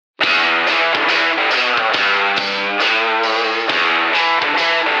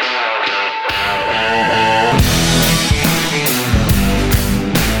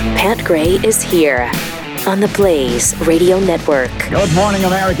Gray is here on the Blaze Radio Network. Good morning,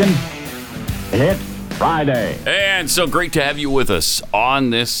 American. It's Friday. And so great to have you with us on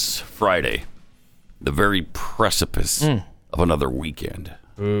this Friday, the very precipice of another weekend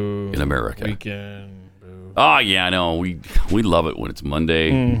in America. Oh, yeah, I know. We love it when it's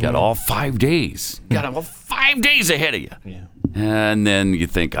Monday. You got all 5 days. You got all 5 days ahead of you. Yeah. And then you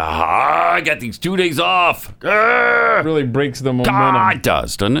think, I got these 2 days off. It really breaks the momentum. It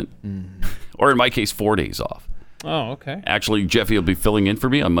does, doesn't it? Or in my case, 4 days off. Oh, okay. Actually, Jeffy will be filling in for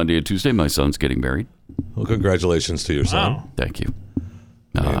me on Monday and Tuesday. My son's getting married. Well, congratulations to your son. Wow. Thank you.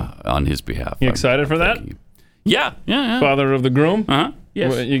 On his behalf. You excited for that? Yeah. Father of the groom? Uh-huh.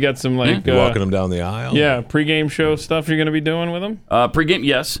 Yes. You got some, like... You walking him down the aisle? Yeah, pregame show stuff you're going to be doing with him? Pregame,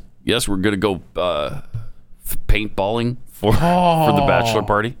 yes. Yes, we're going to go paintballing for the bachelor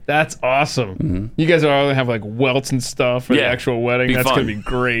party. That's awesome. You guys are all going to have, like, welts and stuff for the actual wedding. That's going to be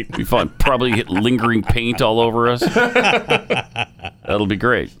great. Be fun. Probably get lingering paint all over us. That'll be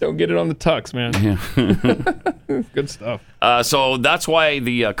great. Don't get it on the tux, man. Yeah. Good stuff. So that's why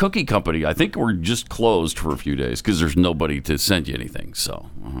the cookie company, I think we're just closed for a few days because there's nobody to send you anything. So,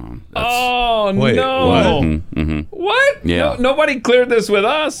 Wait, no. what? What? Yeah. Nobody cleared this with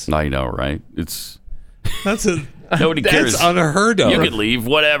us. I know, right? Nobody cares. That's unheard of. You can leave,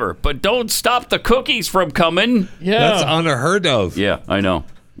 whatever, but don't stop the cookies from coming. Yeah. That's unheard of. Yeah, I know.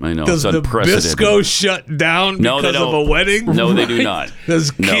 Does it's the Nabisco shut down because of a wedding? No, they do not. Do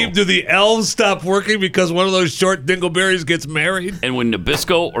the elves stop working because one of those short dingleberries gets married? And when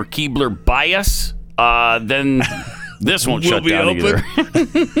Nabisco or Keebler buy us, then this won't shut down either.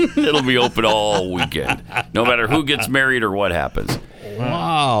 It'll be open all weekend, no matter who gets married or what happens.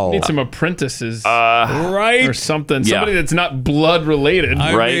 Wow. Need some apprentices. Right? Or something. Yeah. Somebody that's not blood related.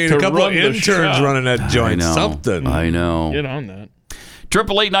 Right. I mean, a couple of interns running that joint. Something. I know. Get on that.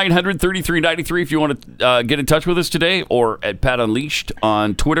 888-900-3393 if you want to get in touch with us today, or at Pat Unleashed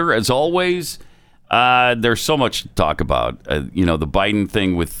on Twitter. As always, there's so much to talk about. The Biden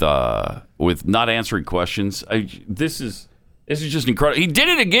thing with not answering questions. This is just incredible. He did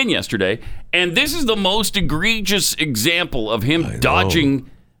it again yesterday, and this is the most egregious example of him dodging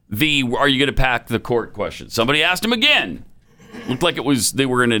the "Are you going to pack the court?" question. Somebody asked him again. Looked like they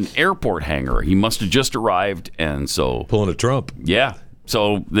were in an airport hangar. He must have just arrived, and so pulling a Trump. Yeah.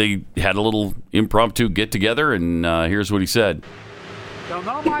 So they had a little impromptu get together, and here's what he said. They'll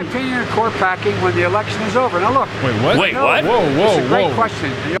know my opinion of court packing when the election is over. Now look. Wait, what? Wait, what? Whoa, it's a great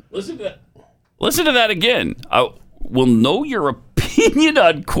question. Listen to that again. We'll know your opinion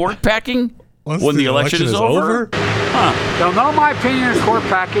on court packing when the election is over? Huh. They'll know my opinion of court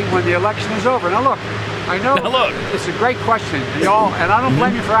packing when the election is over. Now look, I know it's a great question, and I don't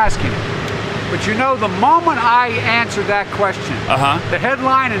blame you for asking it. But the moment I answer that question, the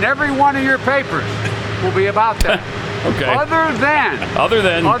headline in every one of your papers will be about that. Okay. Other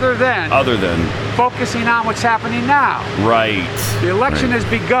than focusing on what's happening now. Right. The election has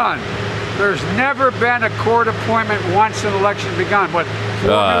begun. There's never been a court appointment once an election begun, but 4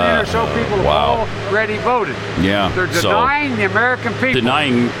 million or so people have already voted. Yeah. They're denying the American people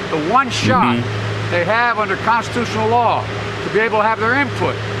the one shot they have under constitutional law to be able to have their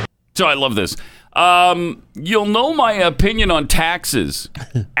input. So I love this. You'll know my opinion on taxes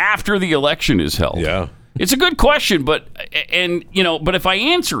after the election is held. Yeah. It's a good question, but if I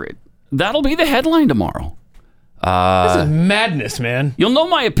answer it, that'll be the headline tomorrow. This is madness, man. You'll know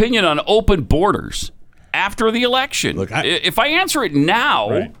my opinion on open borders after the election. Look, if I answer it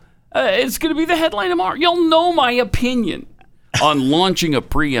now, it's going to be the headline tomorrow. You'll know my opinion on launching a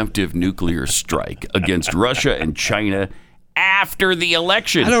preemptive nuclear strike against Russia and China after the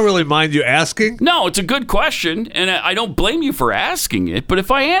election. I don't really mind you asking. No, it's a good question, and I don't blame you for asking it. But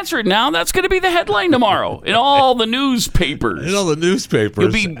if I answer it now, that's going to be the headline tomorrow in all the newspapers. You'll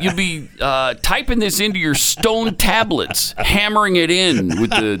be typing this into your stone tablets, hammering it in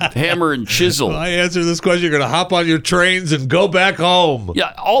with the hammer and chisel. When I answer this question, you're going to hop on your trains and go back home.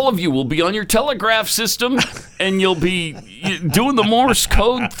 Yeah, all of you will be on your telegraph system, and you'll be doing the Morse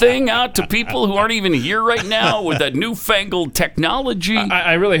code thing out to people who aren't even here right now with that newfangled technology.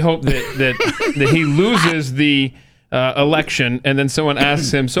 I really hope that he loses the election, and then someone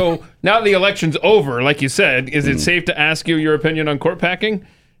asks him, so now the election's over, like you said, is it safe to ask you your opinion on court packing?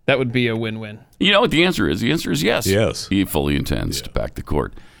 That would be a win-win. You know what the answer is? The answer is yes. Yes. He fully intends to pack the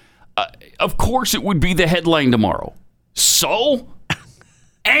court. Of course it would be the headline tomorrow. So?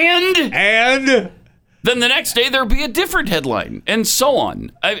 And? Then the next day there'll be a different headline, and so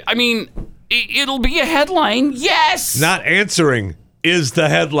on. I mean, it'll be a headline, yes! Not answering is the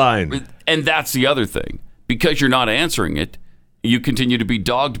headline. And that's the other thing. Because you're not answering it, you continue to be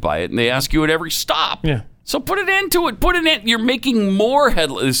dogged by it, and they ask you at every stop. Yeah. So put an end to it. Put an end. You're making more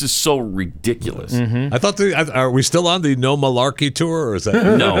headlines. This is so ridiculous. I thought, are we still on the No Malarkey tour, or is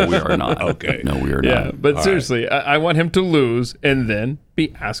that? No, we are not. Okay. No, we are Yeah, not. but seriously, I want him to lose and then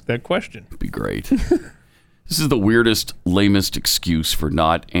be asked that question. It'd be great. This is the weirdest, lamest excuse for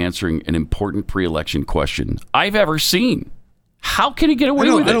not answering an important pre-election question I've ever seen. How can he get away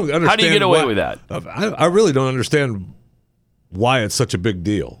with it? I don't understand. How do you get away with that? I really don't understand why it's such a big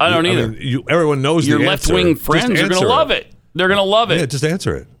deal. I don't either. Everyone knows Your the answer. left-wing friends are going to love it. They're going to love it. Yeah, just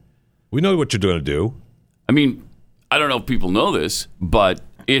answer it. We know what you're going to do. I mean, I don't know if people know this, but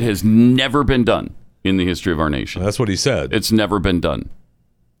it has never been done in the history of our nation. That's what he said. It's never been done.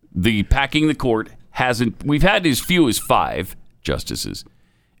 The packing the court hasn't. We've had as few as 5 justices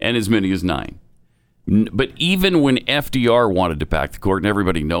and as many as 9. But even when FDR wanted to pack the court, and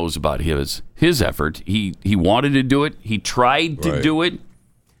everybody knows about his effort, he wanted to do it. He tried to do it.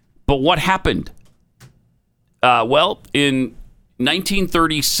 But what happened? Well, in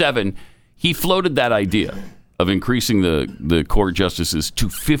 1937, he floated that idea of increasing the court justices to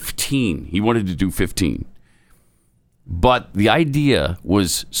 15. He wanted to do 15. But the idea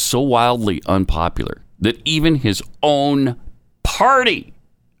was so wildly unpopular that even his own party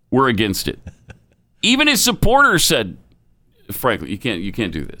were against it. Even his supporters said, frankly, you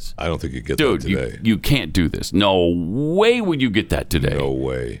can't do this. I don't think you get Dude, that today. you can't do this. No way would you get that today. No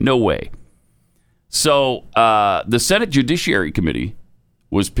way. No way. So the Senate Judiciary Committee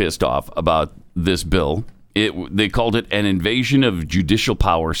was pissed off about this bill. They called it an invasion of judicial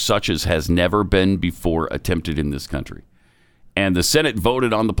power such as has never been before attempted in this country. And the Senate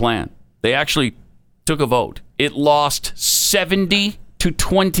voted on the plan. They actually took a vote. It lost 70 to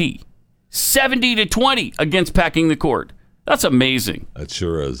 20. 70 to 20 against packing the court. That's amazing. That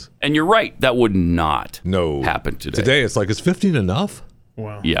sure is. And you're right. That would not happen today. Today, it's like, is 15 enough?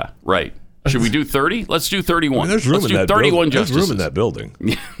 Wow. Yeah, right. Should we do 30? Let's do 31. I mean, there's room Let's in do that 31 building. justices. There's room in that building.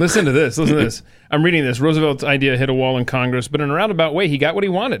 Listen to this. Listen to this. I'm reading this. Roosevelt's idea hit a wall in Congress, but in a roundabout way, he got what he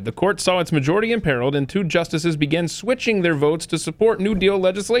wanted. The court saw its majority imperiled, and 2 justices began switching their votes to support New Deal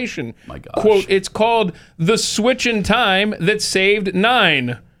legislation. My gosh. Quote, it's called the switch in time that saved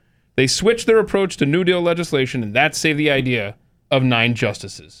 9. They switched their approach to New Deal legislation, and that saved the idea of 9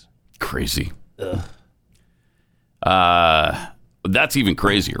 justices. Crazy. That's even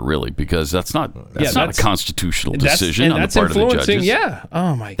crazier, really, because that's not a constitutional decision on the part of the judges. Yeah.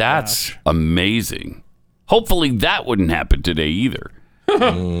 Oh my god. That's amazing. Hopefully that wouldn't happen today either.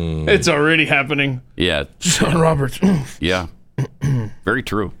 It's already happening. Yeah. John Roberts. Yeah. Very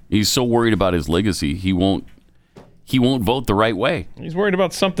true. He's so worried about his legacy, he won't vote the right way. He's worried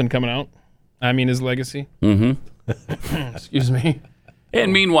about something coming out. I mean, his legacy. Mm-hmm. Excuse me.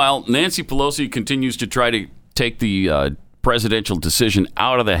 And meanwhile, Nancy Pelosi continues to try to take the presidential decision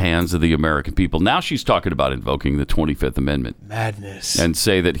out of the hands of the American people. Now she's talking about invoking the 25th Amendment. Madness. And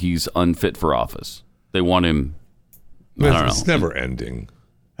say that he's unfit for office. They want him, I don't know. It's never ending.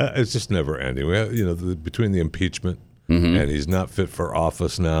 It's just never ending. We have, between the impeachment and he's not fit for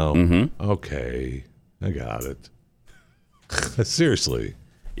office now. Mm-hmm. Okay, I got it. Seriously.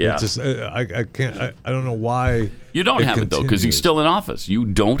 Yeah. It's just, I can't. I don't know why. You don't have it, though, because he's still in office. You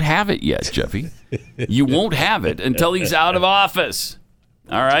don't have it yet, Jeffy. You won't have it until he's out of office.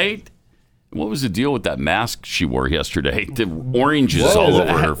 All right? What was the deal with that mask she wore yesterday? The oranges all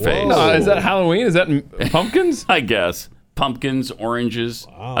over her face. No, is that Halloween? Is that pumpkins? I guess. Pumpkins, oranges.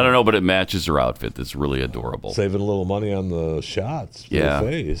 Wow. I don't know, but it matches her outfit. That's really adorable. Saving a little money on the shots for the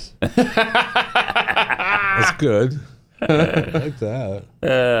face. That's good. I like that.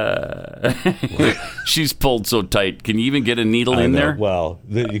 She's pulled so tight. Can you even get a needle in there? Well,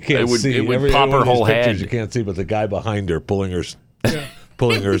 you can't see. It would pop her whole head. You can't see, but the guy behind her pulling her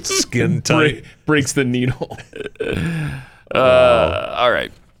skin tight. Breaks the needle. All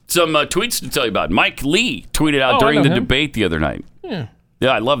right. Some tweets to tell you about. Mike Lee tweeted out during the debate the other night. Yeah,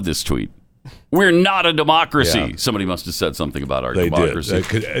 I love this tweet. We're not a democracy. Yeah. Somebody must have said something about our democracy.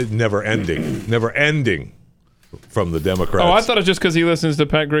 Never ending. From the Democrats. Oh, I thought it was just because he listens to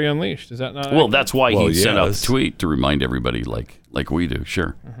Pat Gray Unleashed. Is that not? Well, that's why he sent out the tweet to remind everybody, like we do.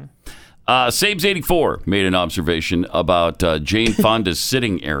 Sure. Sabes84 made an observation about Jane Fonda's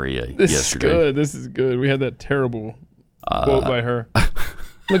sitting area yesterday. This is good. We had that terrible quote by her.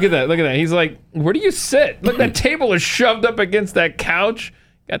 Look at that. He's like, where do you sit? Look, that table is shoved up against that couch.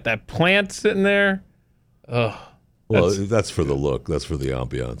 Got that plant sitting there. Ugh. Well, that's for the look. That's for the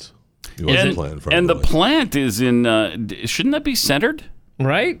ambiance. And the plant is in, shouldn't that be centered?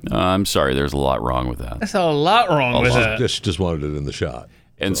 Right? I'm sorry, there's a lot wrong with that. That's a lot wrong with that. She just wanted it in the shot.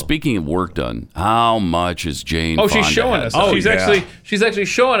 And speaking of work done, how much is Jane? Oh, Fonda she's showing has us. done? She's actually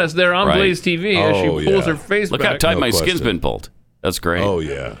showing us there on Blaze TV as she pulls her face Look back. how tight my question. skin's been pulled. That's great. Oh,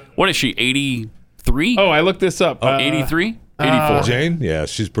 yeah. What is she, 83? Oh, I looked this up. 83? 84. Jane? Yeah,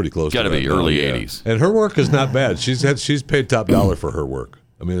 she's pretty close. Got to be early 80s. And her work is not bad. She's paid top dollar for her work.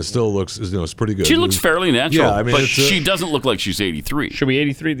 I mean, it still looks, it's pretty good. She looks fairly natural, Yeah, I mean, but it's she doesn't look like she's 83. She'll be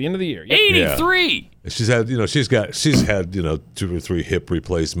 83 at the end of the year. Yep. 83! She's had, she's had, 2 or 3 hip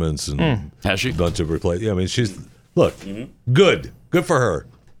replacements and Has she? a bunch of replacements. Yeah, I mean, she's, look, good for her.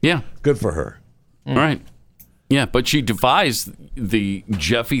 Yeah. Good for her. All right. Yeah, but she defies the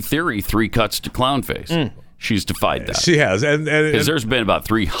Jeffy theory, 3 cuts to clown face. She's defied that. She has, and Because there's been about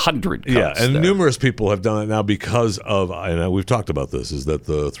 300 cuts. yeah, and there. numerous people have done it now because of, and we've talked about this, is that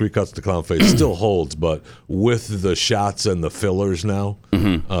the 3 cuts to clown face still holds, but with the shots and the fillers now,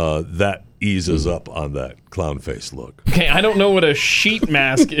 that eases up on that clown face look. Okay, I don't know what a sheet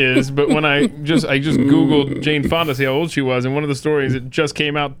mask is, but when I just Googled Jane Fonda to see how old she was, and one of the stories that just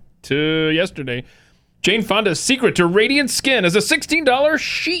came out yesterday, Jane Fonda's secret to radiant skin is a $16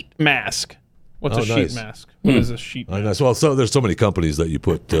 sheet mask. What's a sheet mask? What is a sheet mask? Nice. Well, so there's so many companies that you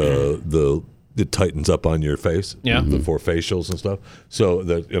put it tightens up on your face. Yeah. For facials and stuff. So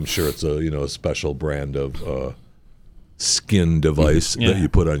that I'm sure it's a special brand of skin device that you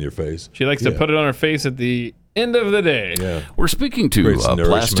put on your face. She likes to put it on her face at the end of the day. Yeah. We're speaking to Creates plastic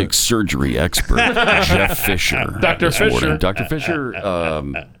nourishment. surgery expert Jeff Fisher. Dr. this Fisher. morning. Dr. Fisher.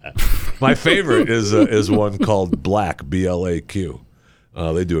 My favorite is one called Black, BLAQ.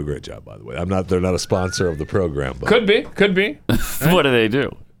 They do a great job, by the way. They're not a sponsor of the program, but Could be. What do they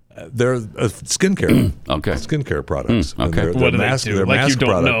do? they're skincare. Okay. Skincare products. And okay. their What do they mask, do? Their Like you mask don't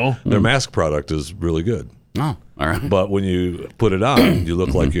product, know. Their mask product is really good. Oh, all right. But when you put it on, you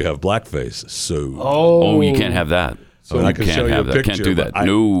look like you have blackface. So Oh, you can't have that. I mean, I can can't show you a have that. picture. Can't do that. but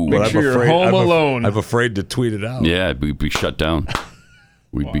No. but Make sure you're home alone. I'm afraid to tweet it out. Yeah, we'd be shut down.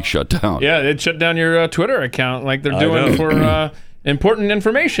 We'd be shut down. Yeah, they'd shut down your Twitter account like they're doing know. for important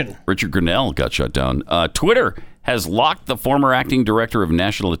information. Richard Grinnell got shut down. Twitter has locked the former acting director of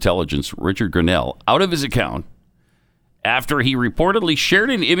national intelligence, Richard Grinnell, out of his account after he reportedly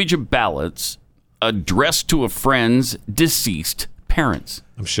shared an image of ballots addressed to a friend's deceased parents.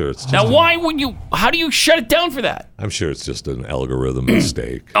 I'm sure it's just Now, how do you shut it down for that? I'm sure it's just an algorithm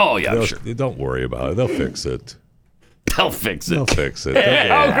mistake. Oh, yeah, I'm sure. Don't worry about it. They'll fix it. They'll fix They'll it. fix it.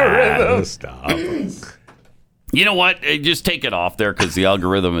 Algorithm. Stop. You know what? Just take it off there because the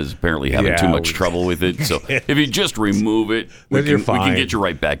algorithm is apparently having too much trouble with it. So if you just remove it, we Then you're can get you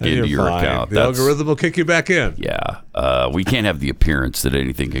right back Then into you're your fine. account. The algorithm will kick you back in. Yeah, we can't have the appearance that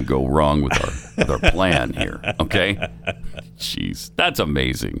anything can go wrong with our plan here. Okay, jeez, that's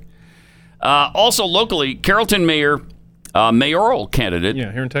amazing. Also locally, Carrollton mayoral candidate,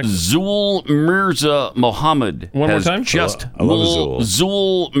 here in Texas, Zul Mirza Mohammed. One more time? I love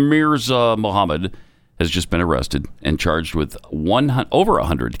Zul Mirza Mohammed has just been arrested and charged with over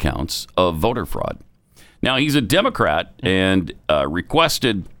 100 counts of voter fraud. Now, he's a Democrat and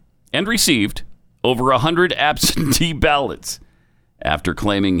requested and received over 100 absentee ballots after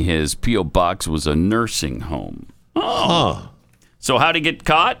claiming his P.O. box was a nursing home. So how'd he get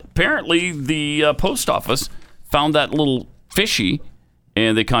caught? Apparently, the post office found that little fishy,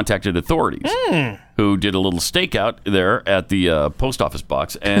 and they contacted authorities who did a little stakeout there at the post office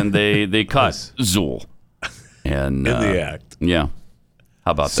box, and they caught Zul. And, In the act. Yeah.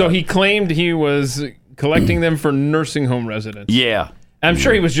 How about that? So he claimed he was collecting them for nursing home residents. Yeah. I'm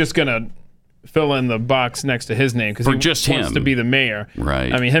sure he was just going to fill in the box next to his name because he just wants him. to be the mayor.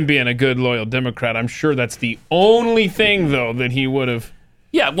 Right. I mean, him being a good, loyal Democrat, I'm sure that's the only thing, though, that he would have.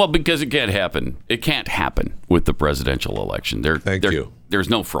 Yeah, well, because it can't happen. It can't happen with the presidential election. Thank you. There's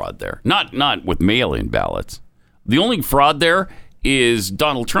no fraud there. Not with mail-in ballots. The only fraud there is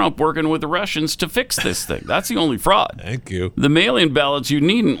Donald Trump working with the Russians to fix this thing. That's the only fraud. Thank you. The mail-in ballots you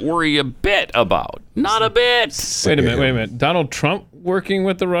needn't worry a bit about. Not a bit. Wait a minute. Donald Trump working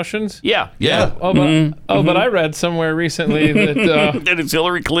with the Russians? Yeah. But I read somewhere recently that That it's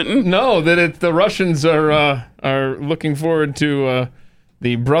Hillary Clinton? no, that the Russians are looking forward to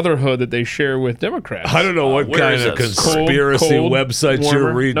the brotherhood that they share with Democrats. I don't know what where kind is of this? conspiracy Cold, websites warmer.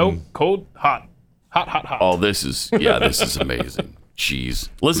 you're reading. Nope, cold, hot. Hot. Oh, this is amazing. Jeez.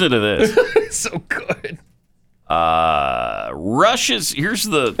 Listen to this. It's so good. Here's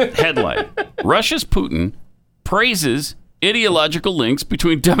the headline. Russia's Putin praises ideological links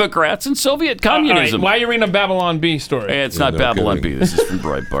between Democrats and Soviet All right, communism. why are you reading a Babylon Bee story? Hey, it's not no Babylon kidding. B. This is from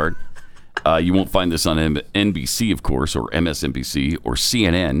Breitbart. You won't find this on NBC, of course, or MSNBC or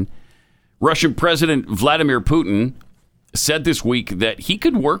CNN. Russian President Vladimir Putin said this week that he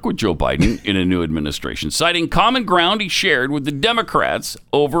could work with Joe Biden in a new administration, citing common ground he shared with the Democrats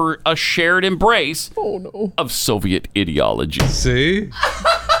over a shared embrace of Soviet ideology. See?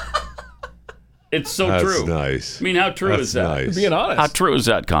 It's so That's true. Nice. I mean, how true is that? Nice. Being honest. How true is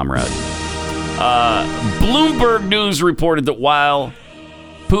that, comrade? Bloomberg News reported that while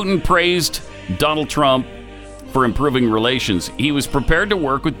Putin praised Donald Trump for improving relations, he was prepared to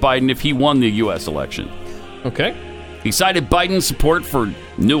work with Biden if he won the U.S. election. Okay. He cited Biden's support for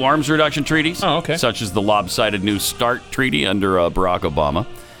new arms reduction treaties, such as the lopsided New START treaty under Barack Obama.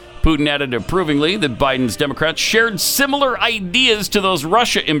 Putin added approvingly that Biden's Democrats shared similar ideas to those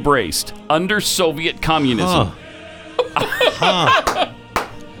Russia embraced under Soviet communism.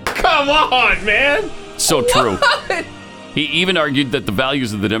 Come on, man. So true. He even argued that the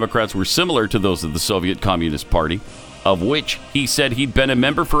values of the Democrats were similar to those of the Soviet Communist Party, of which he said he'd been a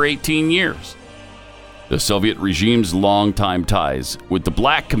member for 18 years. The Soviet regime's longtime ties with the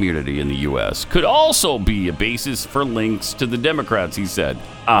black community in the U.S. could also be a basis for links to the Democrats, he said.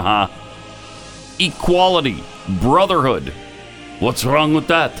 Equality, brotherhood. What's wrong with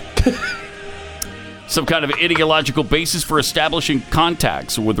that? Some kind of ideological basis for establishing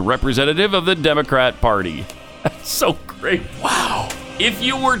contacts with a representative of the Democrat Party. That's so great. Wow. If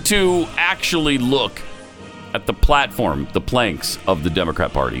you were to actually look at the platform, the planks of the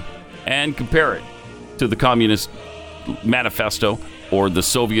Democrat Party, and compare it to the Communist Manifesto or the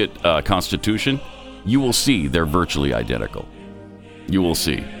Soviet Constitution, you will see they're virtually identical. You will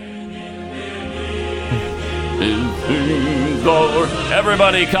see.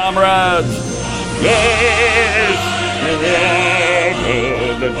 Everybody, comrades! Yes!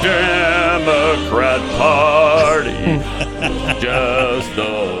 The Democrat Party, just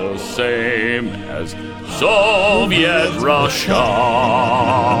the same as Soviet Russia.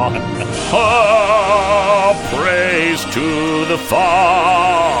 Oh, praise to the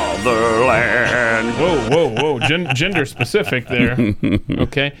fatherland. Whoa. Gender specific there.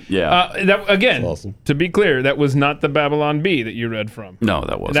 Okay. Yeah. That, again, awesome. To be clear, that was not the Babylon Bee that you read from. No,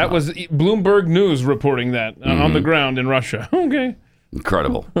 that wasn't. That was Bloomberg News reporting that on the ground in Russia. Okay.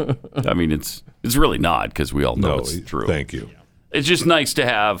 Incredible. I mean, it's really not, because we all know it's true. Thank you. It's just nice to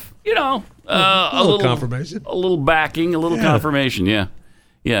have, a little confirmation. A little backing, a little confirmation. Yeah.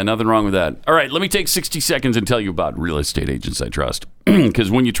 Yeah, nothing wrong with that. All right, let me take 60 seconds and tell you about Real Estate Agents I Trust. Because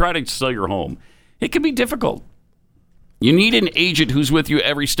when you try to sell your home, it can be difficult. You need an agent who's with you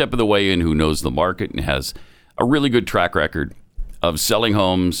every step of the way and who knows the market and has a really good track record of selling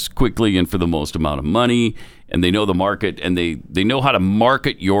homes quickly and for the most amount of money. And they know the market, and they know how to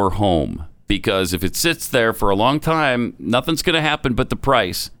market your home. Because if it sits there for a long time, nothing's going to happen but the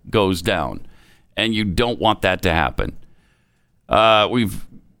price goes down. And you don't want that to happen.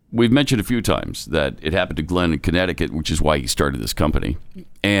 We've mentioned a few times that it happened to Glenn in Connecticut, which is why he started this company.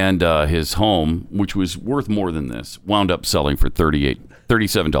 And his home, which was worth more than this, wound up selling for $37.98.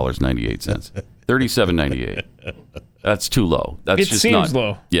 $37.98. That's too low. That's just seems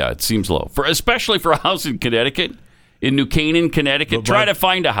low. Yeah, it seems low. Especially for a house in Connecticut. In New Canaan, Connecticut, try to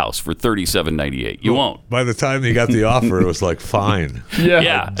find a house for $37.98. You won't. By the time they got the offer, it was like, fine.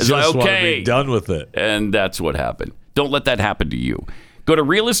 Yeah. It's Just like, want to okay. be done with it. And that's what happened. Don't let that happen to you. Go to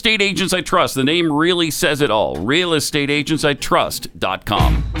Real Estate Agents I Trust. The name really says it all.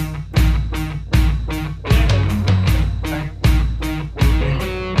 realestateagentsitrust.com.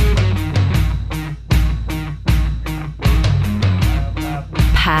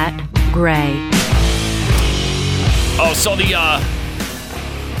 Pat Gray. Oh, so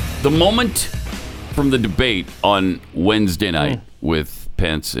the moment from the debate on Wednesday night with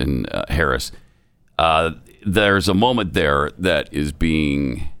Pence and Harris, there's a moment there that is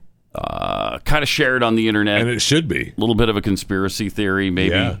being kind of shared on the internet. And it should be. A little bit of a conspiracy theory,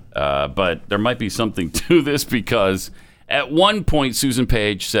 maybe. Yeah. But there might be something to this, because at one point, Susan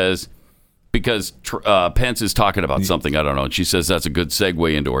Page says, because Pence is talking about something, I don't know, and she says that's a good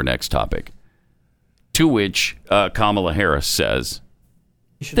segue into our next topic. To which Kamala Harris says,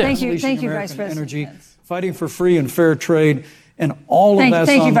 Thank you, Vice President. Energy, fighting for free and fair trade, and all of that's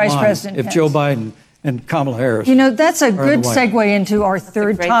thank on you, the Vice line President if Pence. Joe Biden and Kamala Harris. You know, that's a good White segue into our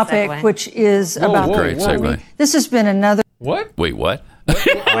third topic, segue. which is about great segue. This has been another. What? wait, what?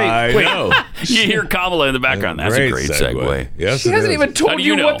 I know. You hear Kamala in the background. That's a great segue. Yes, She it hasn't is. even How told do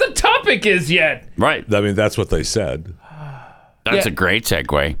you you know? what the topic is yet. Right. I mean, that's what they said. That's Yeah. a great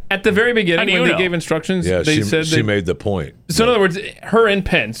segue. At the very How beginning, do when you they know? gave instructions, Yeah, they said she made the point. So in other words, her and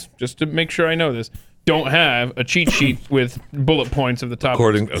Pence, just to make sure I know this, don't have a cheat sheet with bullet points of the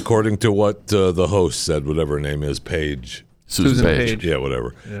topic. According to what the host said, whatever her name is, Paige. Susan Page. Page. Yeah,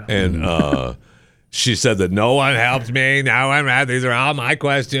 whatever. And She said that no one helped me. Now I'm at. These are all my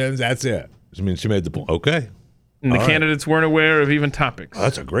questions. That's it. I mean, she made the point. Okay. And the candidates weren't aware of even topics. Oh,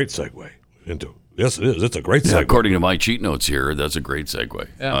 that's a great segue into. Yes, it is. It's a great segue. Yeah, according to my cheat notes here, that's a great segue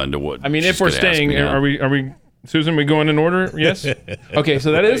into what. I mean, she's if we're gonna ask staying, me now. are we, Susan? We going in order? Yes. Okay,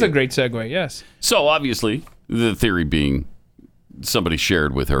 so that is a great segue. Yes. So obviously, the theory being somebody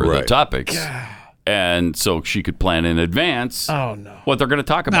shared with her the topics, and so she could plan in advance. Oh no. What they're going to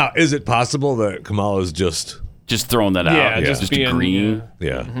talk about? Now, is it possible that Kamala's just throwing that out? Yeah, just being, agreeing.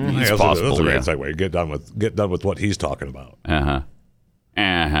 Yeah, It's that's possible. That's a great segue. Get done with what he's talking about.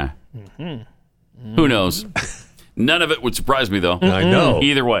 Who knows? None of it would surprise me, though. I know.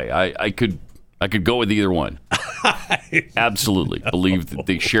 Either way, I could go with either one. Absolutely, believe that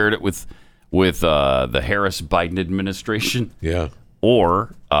they shared it with the Harris-Biden administration. Yeah.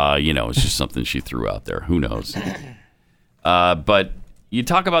 Or it's just something she threw out there. Who knows? But you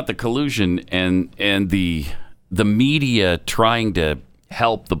talk about the collusion and the media trying to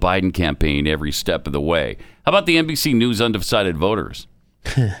help the Biden campaign every step of the way. How about the NBC News undecided voters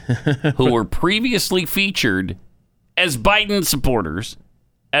who were previously featured as Biden supporters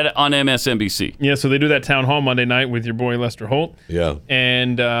on MSNBC? Yeah, so they do that town hall Monday night with your boy Lester Holt. Yeah.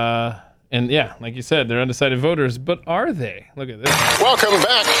 And yeah, like you said, they're undecided voters, but are they? Look at this.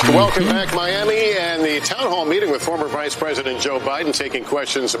 Welcome back, Miami, and the town hall meeting with former Vice President Joe Biden, taking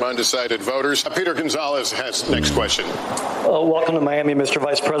questions from undecided voters. Peter Gonzalez has next question. Welcome to Miami, Mr.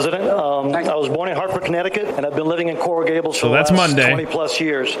 Vice President. I was born in Hartford, Connecticut, and I've been living in Coral Gables for the last Monday. 20 plus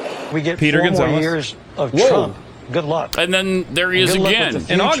years. We get Peter 4 Gonzalez. more years of Trump. Good luck. And then there he is Good luck again with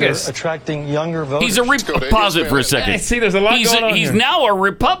the in future, August. attracting younger voters. He's pause it for a second. See, there's a lot going on He's here. now a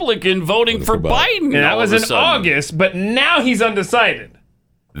Republican voting for Biden. And that all was of a in sudden. August, but now he's undecided.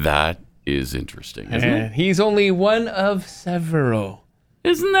 That is interesting, isn't And it? he's only one of several.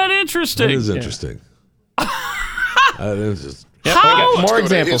 Isn't that interesting? That is interesting. That is just. Yep, we got more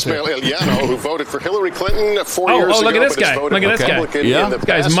examples Ismail here. Eliano, who voted for Hillary Clinton 4 years ago. Look at this but has guy. voted Look at this guy. Republican Yeah. in the This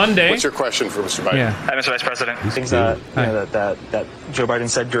guy's past. Monday. What's your question for Mr. Biden? Yeah. Hi, Mr. Vice President. Things that Joe Biden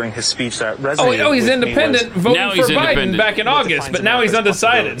said during his speech that resonated. He's with independent, me voting Now for he's Biden independent. back in August, but now he's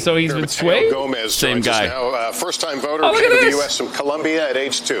undecided, so he's been swayed. Gomez Same joins us guy. now. First-time voter, Oh, look came at to the this. U.S. from Colombia at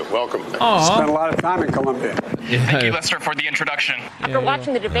age 2. Welcome. Spent a lot of time in Colombia. Thank you, Lester, for the introduction. After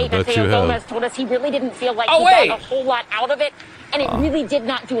watching the debate, bet Mateo you have. Gomez told us he really didn't feel like Oh, he wait. got a whole lot out of it, and it really did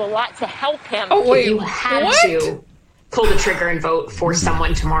not do a lot to help him. Oh, wait. If you had What? to pull the trigger and vote for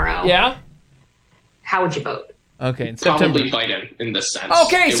someone tomorrow, Yeah? how would you vote? Okay, in September. Probably Biden in this sense.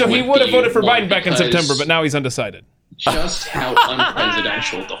 Okay, so he would have voted for Biden back in September, but now he's undecided. Just how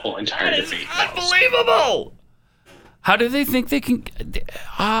unpresidential the whole entire debate was. Unbelievable! How do they think they can?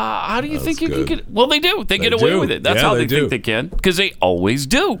 How do you think you can good. get? Well, they do. They get away do. with it. That's Yeah, how they they think do. they can, because they always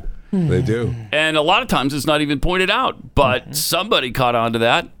do. They do. And a lot of times it's not even pointed out, but somebody caught on to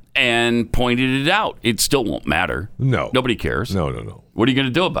that and pointed it out. It still won't matter. No. Nobody cares. No. What are you going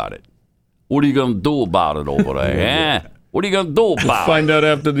to do about it? What are you going to do about it over there? What are you going to do about it? Find out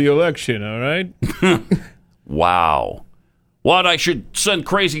after the election, all right? Wow. What, I should send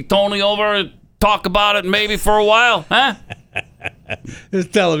Crazy Tony over and talk about it maybe for a while? Huh?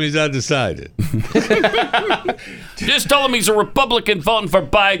 Just tell him he's undecided. Just tell him he's a Republican voting for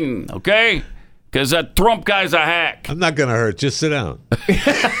Biden, okay? Because that Trump guy's a hack. I'm not going to hurt. Just sit down.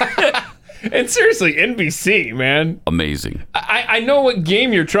 And seriously, NBC, man. Amazing. I know what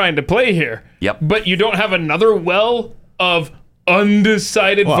game you're trying to play here. Yep. But you don't have another well of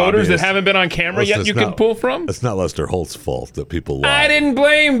undecided Well, I voters mean, that it's- haven't been on camera yet It's you can not- pull from? It's not Lester Holt's fault that people lie. I didn't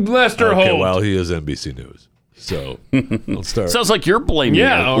blame Lester Okay, Holt. well, he is NBC News. So let's start. Sounds like you're blaming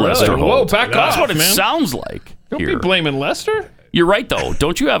Lester really? Holt. Whoa, back That's off, what it man. sounds like Don't here. be blaming Lester. You're right, though.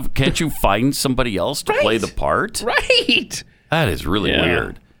 Can't you find somebody else to play the part? Right. That is really Yeah.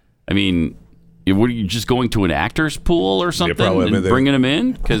 weird. I mean, what are you just going to an actor's pool or something probably. I mean, and bringing them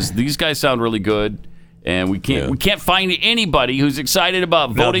in? Because these guys sound really good. And we can't find anybody who's excited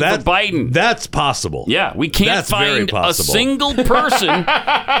about Now voting for Biden. That's possible. Yeah, we can't That's very find a possible. single person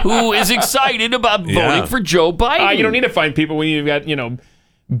who is excited about voting Yeah. for Joe Biden. You don't need to find people when you've got,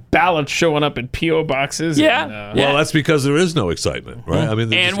 ballots showing up in P.O. boxes. Yeah. And, Well, that's because there is no excitement, right? I mean,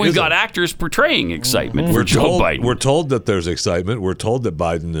 there and just we've got isn't. actors portraying excitement for We're Joe told, Biden. We're told that there's excitement. We're told that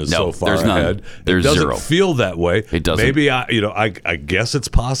Biden is No, so far there's none. ahead. There's it doesn't zero. feel that way. It doesn't. Maybe I guess it's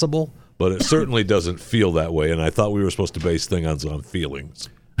possible, but it certainly doesn't feel that way. And I thought we were supposed to base things on feelings.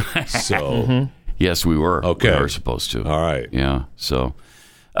 So Yes, we were. Okay. We were supposed to. All right. Yeah. So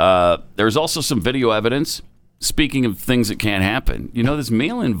there's also some video evidence. Speaking of things that can't happen, this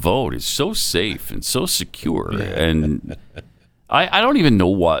mail-in vote is so safe and so secure. And I don't even know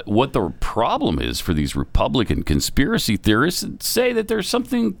what the problem is for these Republican conspiracy theorists that say that there's some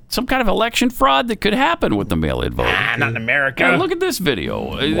kind of election fraud that could happen with the mail-in vote. Not in America. Yeah, look at this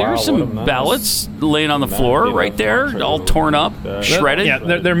video. There's some ballots laying on the floor right there, all torn up, shredded. Yeah,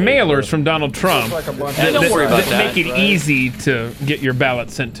 they're mailers from Donald Trump. Don't worry about that. Make it easy to get your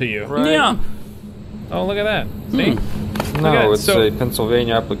ballot sent to you. Right. Yeah. Oh, look at that. See? No, it's a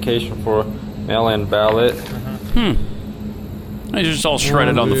Pennsylvania application for mail-in ballot. They're just all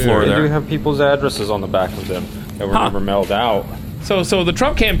shredded on the floor there. They do have people's addresses on the back of them that were never mailed out. So the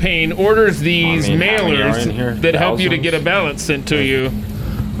Trump campaign orders these mailers that help you to get a ballot sent to you.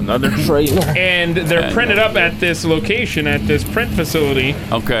 Another trailer. And they're printed up at this location, at this print facility.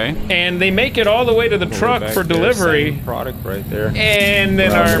 Okay. And they make it all the way to the truck for delivery. Same product right there. And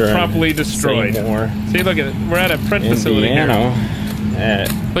then are promptly destroyed. See, look at it. We're at a print facility here.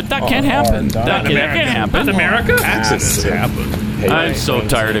 But that can't happen. That can't happen. Not America? Accidents happen. I'm so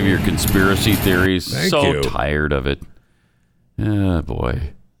tired of your conspiracy theories. Thank so you. tired of it. Oh,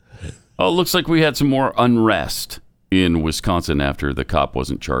 boy. Oh, it looks like we had some more unrest in Wisconsin after the cop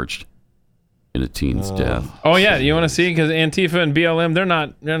wasn't charged in a teen's death. Oh, yeah. You want to see? Because Antifa and BLM, they're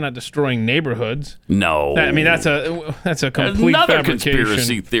not destroying neighborhoods. No. I mean, that's a complete Another fabrication.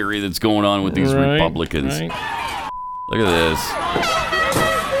 conspiracy theory that's going on with these Republicans. Right. Look at this.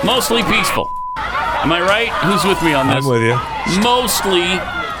 Mostly peaceful. Am I right? Who's with me on this? I'm with you. Mostly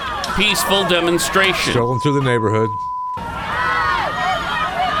peaceful demonstration. Strolling through the neighborhood.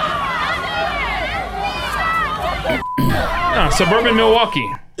 Suburban Milwaukee.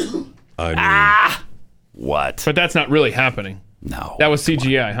 What? But that's not really happening. No. That was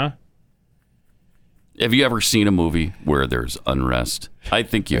CGI, huh? Have you ever seen a movie where there's unrest? I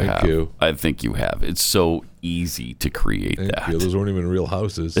think you have. I think you have. It's so easy to create that. Those weren't even real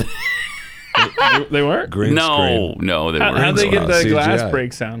houses. They weren't? Green screen. No, they weren't. How'd they get the CGI. glass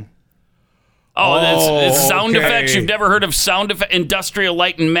break sound? That's sound effects. You've never heard of Industrial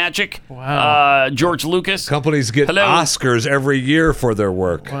Light and Magic? Wow. George Lucas. Companies get Oscars every year for their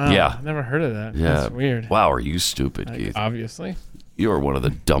work. Wow. Yeah. Never heard of that. Yeah. That's weird. Wow, are you stupid, Keith? Obviously. You are one of the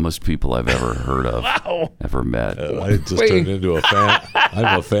dumbest people I've ever heard of. Wow. Ever met. I just turned into a fan.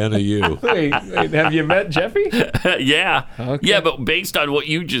 I'm a fan of you. Wait, have you met Jeffy? Yeah. Okay. Yeah, but based on what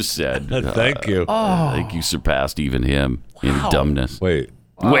you just said. Thank you. I think you surpassed even him in dumbness. Wait.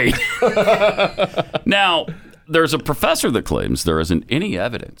 Now, there's a professor that claims there isn't any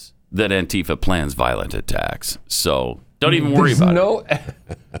evidence that Antifa plans violent attacks. So don't even worry about it.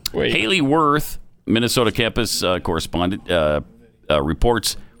 Haley Worth, Minnesota campus correspondent,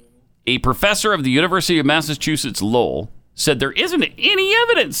 reports a professor of the University of Massachusetts Lowell said there isn't any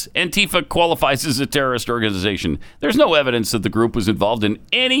evidence Antifa qualifies as a terrorist organization. There's no evidence that the group was involved in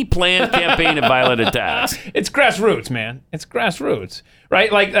any planned campaign of violent attacks. It's grassroots, man. It's grassroots,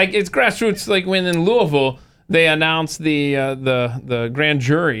 right? Like it's grassroots. Like when in Louisville they announced the grand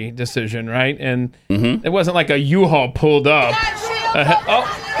jury decision, right? And it wasn't like a U-Haul pulled up.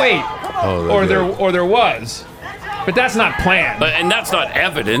 Or there was, but that's not planned. And that's not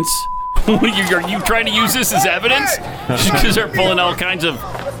evidence. Are you trying to use this as evidence? Because they're pulling all kinds of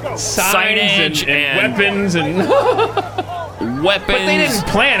signage and weapons and weapons. But they didn't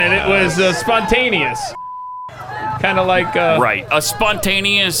plan it. It was spontaneous. Kind of like a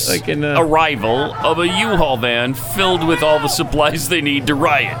spontaneous arrival of a U-Haul van filled with all the supplies they need to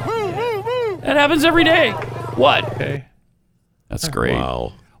riot. That happens every day. What? Okay. That's great.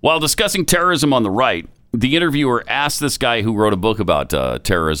 Wow. While discussing terrorism on the right, the interviewer asked this guy who wrote a book about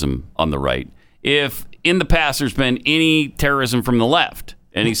terrorism on the right if in the past there's been any terrorism from the left.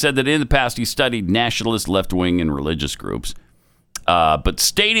 And he said that in the past he studied nationalist left-wing and religious groups, but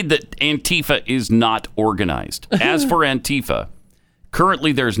stated that Antifa is not organized. As for Antifa,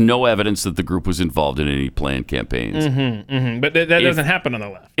 currently there's no evidence that the group was involved in any planned campaigns. But that doesn't happen on the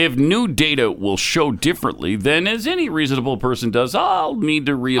left. If new data will show differently, then as any reasonable person does, I'll need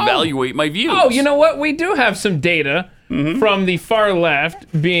to reevaluate my views. Oh, you know what? We do have some data from the far left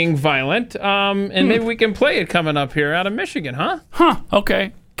being violent, and maybe we can play it coming up here out of Michigan, huh?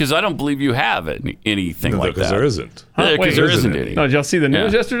 Okay. Because I don't believe you have anything like that. Because there isn't. Because there isn't any. No, did y'all see the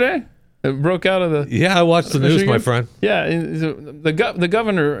news yesterday? It broke out of the... Yeah, I watched the news, my friend. Yeah, the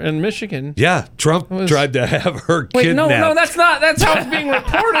governor in Michigan... Yeah, Trump tried to have her kidnapped. No, that's not... That's how it's being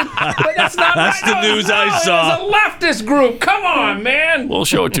reported. But that's not That's right. the news I saw. It's a leftist group. Come on, man. We'll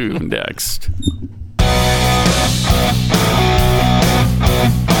show it to you next.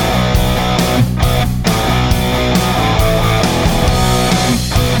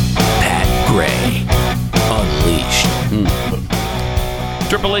 Pat Gray, Unleashed.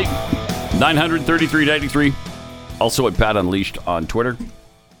 888-900-3393. Also at Pat Unleashed on Twitter.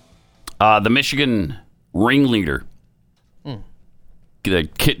 The Michigan ringleader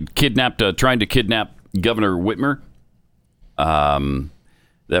trying to kidnap Governor Whitmer.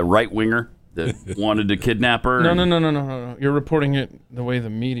 That right-winger that wanted to kidnap her. No. You're reporting it the way the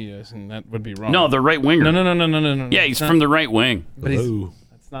media is, and that would be wrong. No, the right-winger. No. Yeah, he's from the right wing. But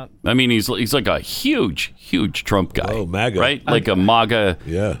that's not... I mean, he's like a huge Trump guy. Oh, MAGA. Right? Like a MAGA.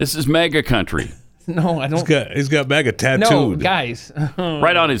 Yeah. This is MAGA country. No, I don't... He's got MAGA tattooed. No, guys.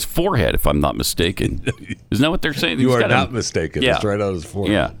 Right on his forehead, if I'm not mistaken. Isn't that what they're saying? You are not mistaken. Yeah. It's right on his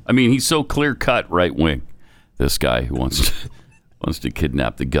forehead. Yeah. I mean, he's so clear-cut right-wing, this guy who wants to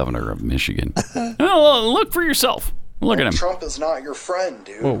kidnap the governor of Michigan. Well, look for yourself. Look at him. Trump is not your friend,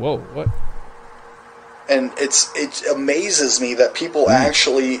 dude. Whoa, what? And it amazes me that people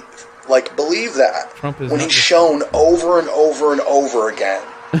actually believe that when he's shown over and over and over again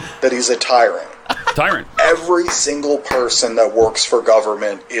that he's a tyrant. Tyrant. Every single person that works for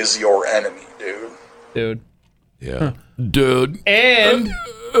government is your enemy, dude. Yeah. Dude. And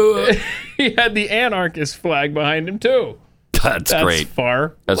he had the anarchist flag behind him, too. That's great.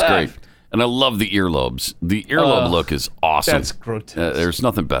 That's left. great. And I love the earlobes. The earlobe look is awesome. That's grotesque. There's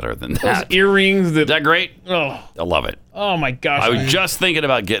nothing better than that. Those earrings. Is that great? Oh, I love it. Oh, my gosh. I was just thinking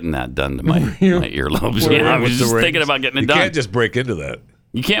about getting that done to my earlobes. Yeah, I was just thinking about getting it done. You can't just break into that.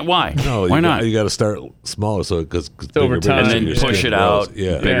 You can't. Why? No, why not? You got to start smaller because over time, and then push it out.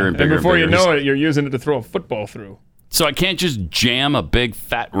 Yeah. Bigger and bigger. And before and bigger. you know it, you're using it to throw a football through. So I can't just jam a big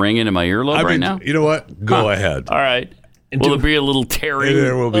fat ring into my earlobe right now? You know what? Go ahead. All right. Will there be a little tearing?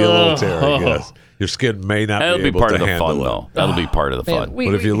 There will be a little tearing, yes. Your skin may not That'll be be able part to of the handle fun, it. though. That'll be part of the fun.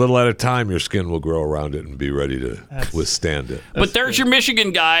 But if you little at a time, your skin will grow around it and be ready to withstand it. But there's your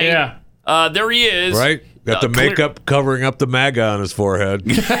Michigan guy. Yeah. There he is. Right? Got the makeup covering up the MAGA on his forehead.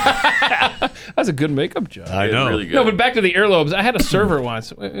 That's a good makeup job. I know. Really good. No, but back to the earlobes. I had a server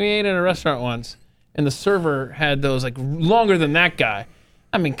once. We ate at a restaurant once, and the server had those longer than that guy.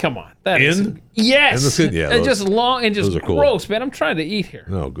 I mean, come on. Yes. In the skin? Yeah. And just long and just those are cool. gross, man. I'm trying to eat here.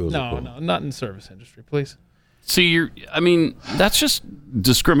 No, those are cool. No, not in the service industry, please. See, that's just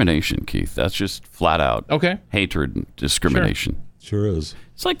discrimination, Keith. That's just flat out hatred and discrimination. Sure is.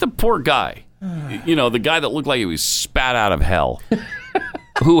 It's like the poor guy. The guy that looked like he was spat out of hell.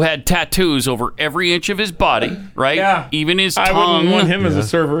 Who had tattoos over every inch of his body, right? Yeah. Even his tongue. I wouldn't want him as a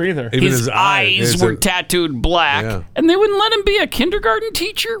server either. Even his eyes were tattooed black. And they wouldn't let him be a kindergarten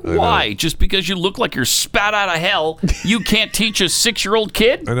teacher? Why? Just because you look like you're spat out of hell, you can't teach a 6-year-old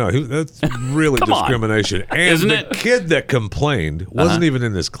kid? I know. That's really discrimination. And Isn't the it? kid that complained wasn't even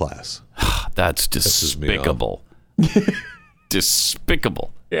in this class. That's despicable.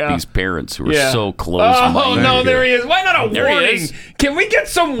 Despicable. Yeah. These parents who are so close-minded. Oh, no, there he is. Why not a There he warning? is. Can we get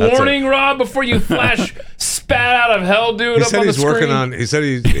some warning, Rob, before you flash spat out of hell, dude, He up said on the he's screen? working on. He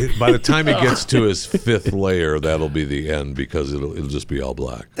said by the time he gets to his 5th layer, that'll be the end because it'll just be all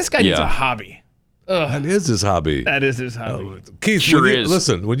black. This guy needs a hobby. That is his hobby. That is his hobby. Keith, Sure is.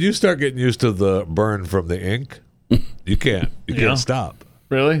 Listen, when you start getting used to the burn from the ink, you can't stop.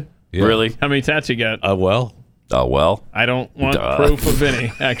 Really? Yeah. Really? How many tats you got? Well. Oh, well. I don't want proof of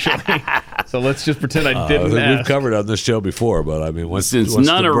any, actually. So let's just pretend I didn't ask. We've covered on this show before, but I mean, since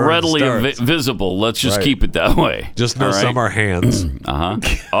none are readily visible, let's just keep it that way. Just know some are hands.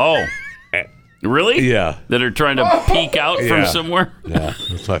 Oh. Really? Yeah. That are trying to peek out from somewhere? Yeah,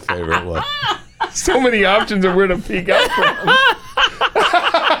 that's my favorite one. So many options of where to peek out from.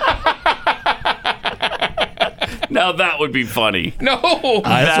 Now that would be funny. No.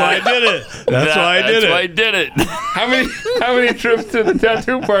 That's why I did it. That's why I did it. How many trips to the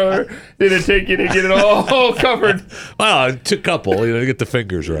tattoo parlor did it take you to get it all covered? Well, it took a couple, to get the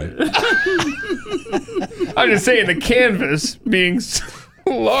fingers right. I'm just saying, the canvas being so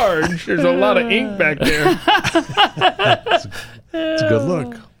large, there's a lot of ink back there. It's a good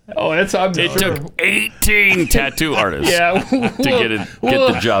look. Oh, that's It took 18 tattoo artists to get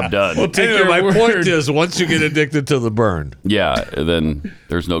the job done. Anyway, my point is, once you get addicted to the burn, then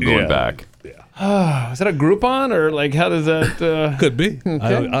there's no going back. Is that a Groupon or how does that? Could be.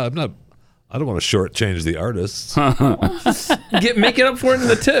 Okay. I'm not. I don't want to shortchange the artists. Make it up for it in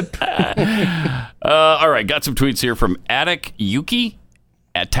the tip. All right, got some tweets here from Attack Yuki.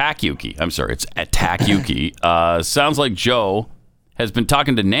 I'm sorry, it's Attack Yuki. Sounds like Joe has been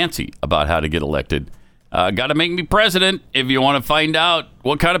talking to Nancy about how to get elected. Got to make me president if you want to find out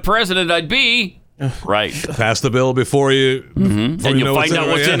what kind of president I'd be. Right. Pass the bill before you, and you'll find out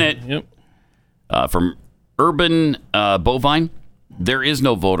what's in it. Yep. From Urban Bovine, there is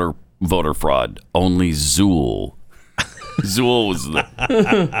no voter fraud, only Zool. Zool was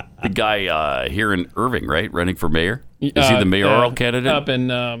the guy here in Irving, right? Running for mayor. Is he the mayoral candidate? Up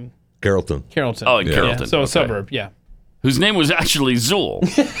in Carrollton. Oh, in Carrollton. Yeah, so okay. a suburb, yeah. Whose name was actually Zool,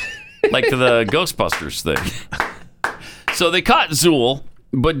 like the Ghostbusters thing. So they caught Zool,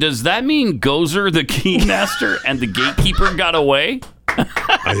 but does that mean Gozer, the keymaster, and the gatekeeper got away?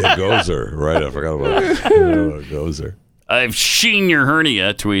 Yeah, Gozer. Right, I forgot about Gozer. I've seen your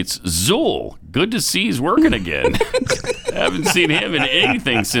hernia tweets, Zool, good to see he's working again. I haven't seen him in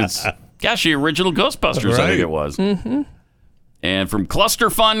anything since, gosh, the original Ghostbusters, I think it was. Mm-hmm. And from Cluster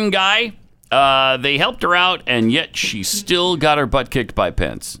Fun Guy, they helped her out, and yet she still got her butt kicked by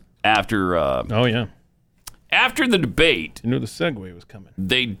Pence. After after the debate, you knew the segue was coming.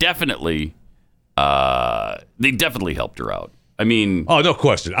 They definitely helped her out. I mean, oh, no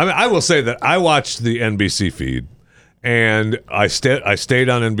question. I mean, I will say that I watched the NBC feed, and I stayed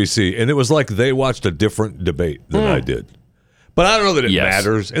on NBC, and it was like they watched a different debate than I did. But I don't know that it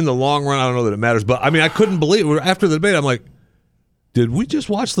matters in the long run. I don't know that it matters. But I mean, I couldn't believe after the debate. I'm like, did we just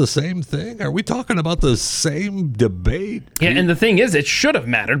watch the same thing? Are we talking about the same debate? Yeah, and the thing is, it should have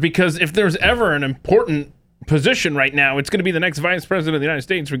mattered, because if there's ever an important position right now, it's going to be the next vice president of the United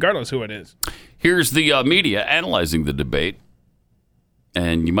States, regardless who it is. Here's the media analyzing the debate.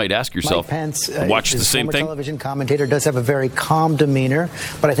 And you might ask yourself, Pence, watch the same thing? Television commentator does have a very calm demeanor,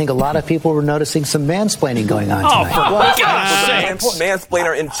 but I think a lot of people were noticing some mansplaining going on tonight. For God's sake!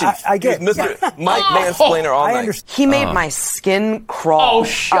 Mansplainer in chief. I get Mr. Mike Mansplainer all night. He made my skin crawl. Oh,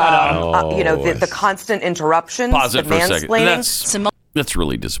 shut up. You know, the constant interruptions, Pause it the for a second. mansplaining. That's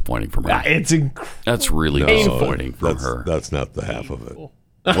really disappointing from her. That's really painful. Disappointing from her. That's not the half of it.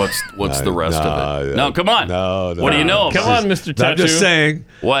 What's the rest of it? No, come on. No. What do you know? Come on, Mr. Tattoo. I'm just saying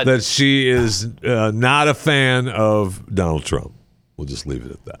that she is not a fan of Donald Trump. We'll just leave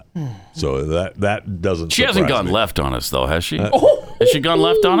it at that. So that doesn't. She hasn't gone me. left on us, though, has she? Has she gone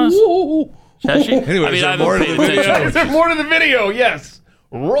left on us? Has she? Anyway, I mean, I haven't paid attention. Is there more to the video? Yes.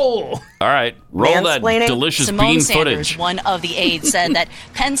 Roll. All right. Roll that delicious Simone bean Sanders, footage. one of the aides, said that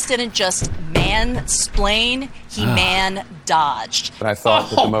Pence didn't just man-splain, he man-dodged. But I thought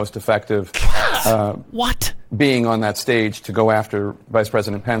that the most effective being on that stage to go after Vice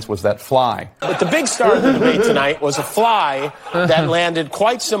President Pence was that fly. But the big star of the debate tonight was a fly that landed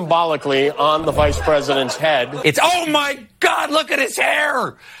quite symbolically on the vice president's head. It's, oh my God, look at his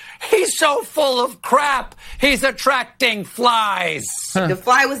hair! He's so full of crap. He's attracting flies. The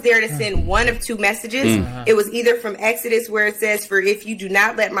fly was there to send one of two messages. It was either from Exodus, where it says, "For if you do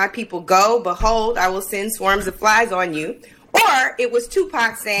not let my people go, behold, I will send swarms of flies on you." Or it was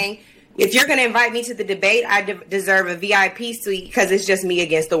Tupac saying, "If you're going to invite me to the debate, I deserve a VIP suite because it's just me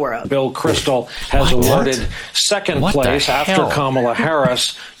against the world." Bill Kristol has awarded second place after Kamala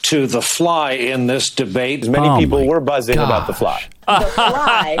Harris to the fly in this debate. Many people were buzzing about the fly. The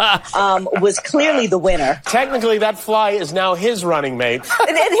fly was clearly the winner. Technically, that fly is now his running mate.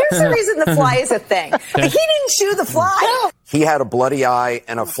 And here's the reason the fly is a thing. He didn't chew the fly. He had a bloody eye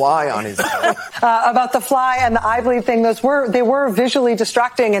and a fly on his head. About the fly and the eye bleed thing, they were visually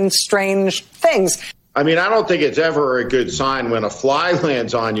distracting and strange things. I mean, I don't think it's ever a good sign when a fly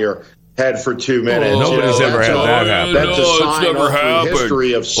lands on your head for 2 minutes. Nobody's ever had that happen. That's a sign of the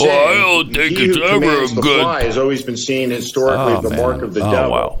history of sin. I don't think He it's who ever commands the good. fly has always been seen historically the mark of the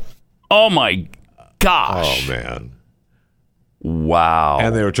devil. Wow. Oh my gosh. Oh man. Wow.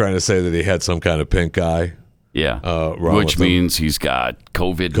 And they were trying to say that he had some kind of pink eye. Yeah. Wrong Which with him. means he's got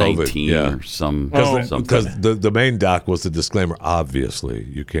COVID-19 or something. Because the main doc was the disclaimer. Obviously,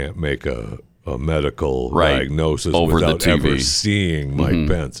 you can't make a medical diagnosis over without the TV. ever seeing Mike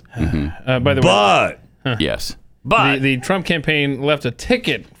Pence. By the way, yes. But the Trump campaign left a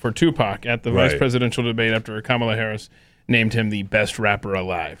ticket for Tupac at the vice presidential debate after Kamala Harris named him the best rapper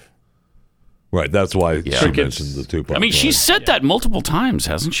alive. Right, that's why she mentioned the Tupac. I mean, she said that multiple times,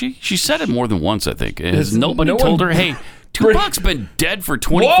 hasn't she? She said it more than once, I think. Has nobody told her, hey, Tupac's been dead for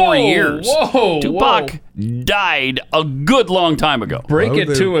 24 years. Tupac died a good long time ago. Break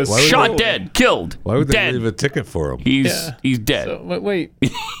it to us. Shot dead, killed. Why would they dead. leave a ticket for him? He's dead. So, wait.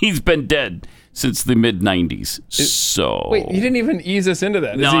 He's been dead since the mid-90s. Wait, you didn't even ease us into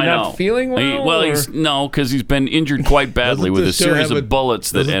that. Is he not feeling well? Because he's been injured quite badly with a series of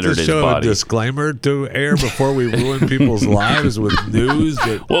bullets that entered his body. A disclaimer to air before we ruin people's lives with news.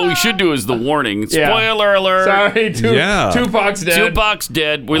 What we should do is the warning. Spoiler alert. Sorry, Tupac's dead. Tupac's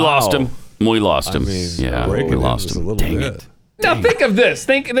dead. We lost him. We lost him. We lost him. Dang it. Now think of this.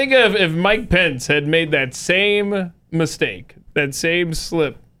 Think of if Mike Pence had made that same mistake, that same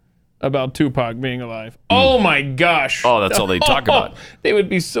slip about Tupac being alive. Oh my gosh. Oh, that's all they talk about. They would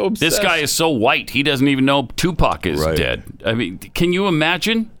be so obsessed. This guy is so white, he doesn't even know Tupac is dead. I mean, can you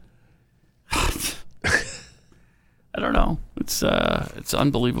imagine? I don't know. It's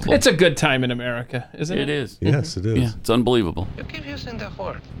unbelievable. It's a good time in America, isn't it? It is. Yes, it is. Yeah, it's unbelievable. You keep using the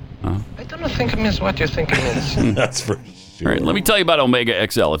word. I don't think it means what you think it means. That's for sure. All right, let me tell you about Omega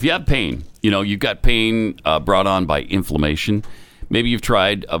XL. If you have pain, you've got pain brought on by inflammation. Maybe you've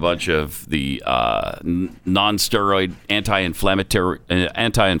tried a bunch of the non-steroid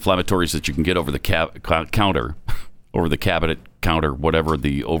anti-inflammatories that you can get over the counter, over the cabinet counter, whatever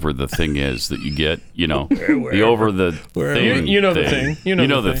the over the thing is that you get. The over the thing. You know the thing. You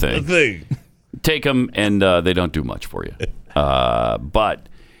know the thing. Take them, and they don't do much for you. But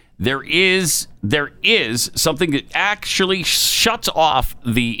there is something that actually shuts off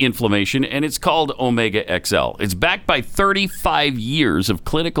the inflammation, and it's called Omega XL. It's backed by 35 years of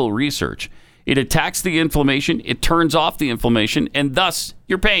clinical research. It attacks the inflammation, it turns off the inflammation, and thus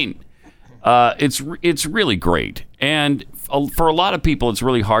your pain. It's really great. And for a lot of people, it's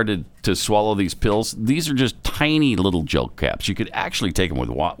really hard to swallow these pills. These are just tiny little gel caps. You could actually take them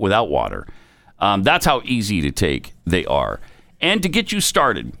without water. That's how easy to take they are. And to get you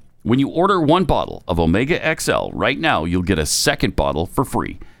started, when you order one bottle of Omega XL right now, you'll get a second bottle for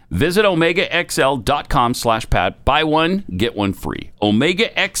free. Visit OmegaXL.com/Pat. Buy one, get one free.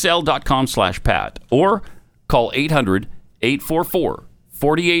 OmegaXL.com/Pat. Or call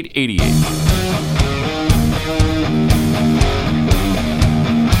 800-844-4888.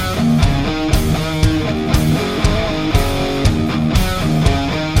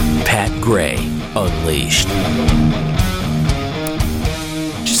 Pat Gray Unleashed.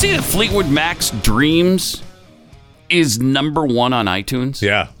 Did you see that Fleetwood Mac's Dreams is #1 on iTunes?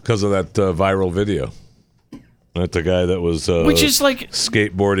 Yeah, because of that viral video. That's the guy that was which is like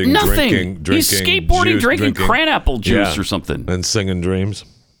skateboarding, nothing. drinking. He's skateboarding, juice, drinking cranapple juice or something. And singing Dreams.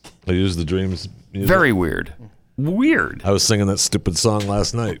 They use the Dreams music. Very weird. Weird. I was singing that stupid song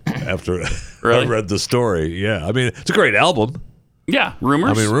last night after Really? I read the story. Yeah, I mean, it's a great album. Yeah,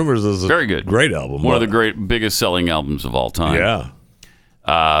 Rumors. I mean, Rumors is a very good, great album. One of the biggest selling albums of all time. Yeah.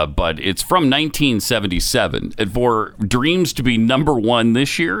 But it's from 1977. And for Dreams to be #1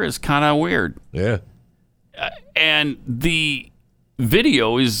 this year is kind of weird. Yeah. And the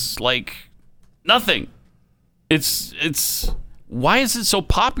video is like nothing. It's why is it so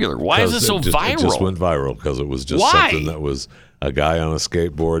popular? Why is it so viral? It just went viral because it was just something that was a guy on a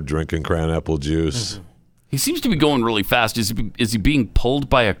skateboard drinking cranapple juice. Mm-hmm. He seems to be going really fast. Is he being pulled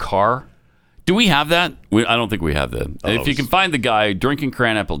by a car? Do we have that? I don't think we have that. If you can find the guy drinking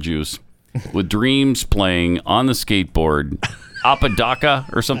cranapple juice with Dreams playing on the skateboard, Apodaca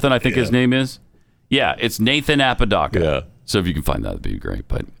or something, I think his name is. Yeah, it's Nathan Apodaca. Yeah. So if you can find that, that'd be great.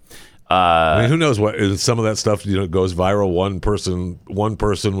 But I mean, who knows what? Some of that stuff, goes viral. One person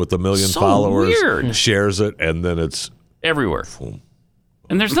with 1 million followers shares it, and then it's everywhere.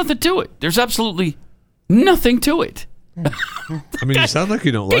 And there's nothing to it. There's absolutely nothing to it. I mean, you sound like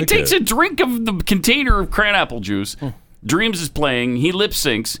you don't like it. He takes a drink of the container of cranapple juice. Dreams is playing. He lip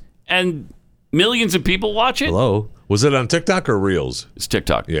syncs, and millions of people watch it. Hello, was it on TikTok or Reels? It's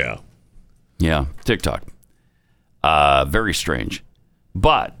TikTok. Yeah, TikTok. Very strange,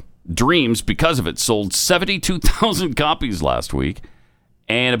 but Dreams, because of it, sold 72,000 copies last week,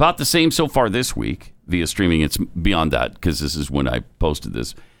 and about the same so far this week via streaming. It's beyond that because this is when I posted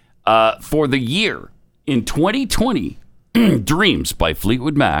this. For the year in 2020. Dreams by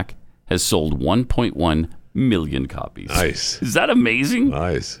Fleetwood Mac has sold 1.1 million copies. Nice. Is that amazing?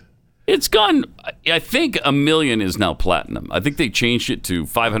 Nice. It's gone. I think 1 million is now platinum. I think they changed it to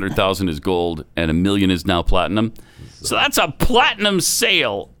 500,000 is gold and 1 million is now platinum. So that's a platinum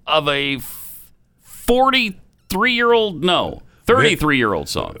sale of a 33-year-old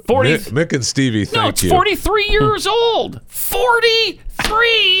song. Mick and Stevie, thank you. No, it's 43 years old.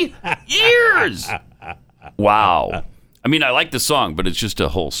 43 years. Wow. I mean, I like the song, but it's just a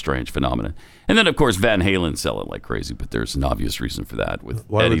whole strange phenomenon. And then, of course, Van Halen sell it like crazy, but there's an obvious reason for that with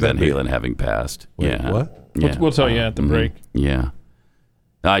Eddie Van Halen having passed. Wait, what? Yeah. We'll tell you at the break. Yeah.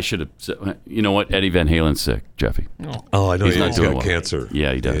 I should have. You know what? Eddie Van Halen's sick, Jeffy. Oh, I know. He's not doing got well. cancer.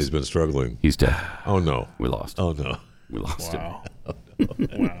 Yeah, he does. He's been struggling. He's dead. Oh, no. We lost. Oh, no. We lost him. Wow.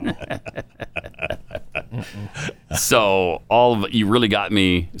 So you really got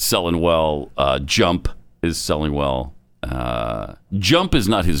me selling well. Jump is selling well. Jump is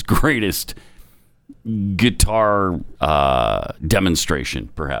not his greatest guitar demonstration,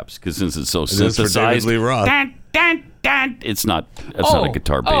 perhaps, because since it's so synthesized. David Lee Roth. It's not. That's not a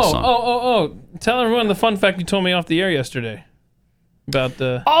guitar-based song. Oh! Tell everyone the fun fact you told me off the air yesterday. about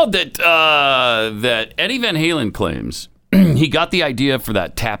the... that Eddie Van Halen claims he got the idea for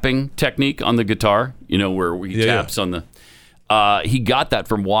that tapping technique on the guitar, where he taps on the... he got that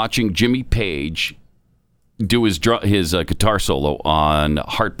from watching Jimmy Page do his guitar solo on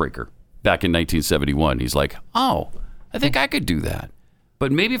Heartbreaker back in 1971. He's like, I think I could do that.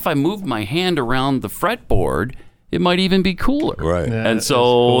 But maybe if I moved my hand around the fretboard, it might even be cooler. Right. Yeah, and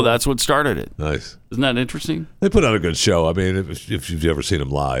so that's what started it. Nice. Isn't that interesting? They put on a good show. I mean, if you've ever seen him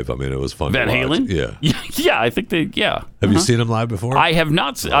live, I mean, it was fun Van to watch. Halen? Yeah, I think they, Have you seen him live before? I have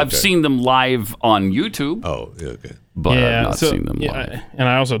not. I've seen them live on YouTube. Oh, yeah, okay. But I've not seen them live. And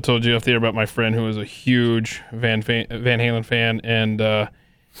I also told you off the air about my friend who was a huge Van Halen fan. And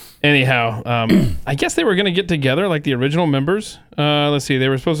anyhow, I guess they were going to get together like the original members. Let's see, they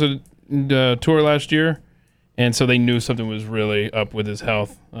were supposed to tour last year. And so they knew something was really up with his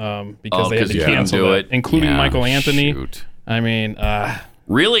health because they had to cancel it, including Michael Anthony. Shoot. I mean,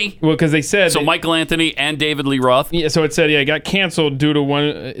 really? Well, because they said Michael Anthony and David Lee Roth. Yeah, so it said it got canceled due to one.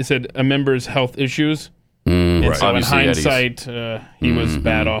 It said a member's health issues. And so Obviously, in hindsight, he was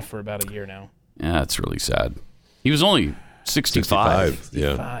bad off for about a year now. Yeah, that's really sad. He was only 65.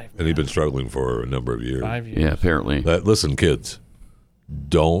 Yeah, and he'd been struggling for a number of years. 5 years. Yeah, apparently. Listen, kids,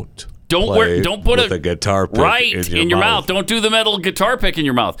 don't put a guitar pick in your mouth. Don't do the metal guitar pick in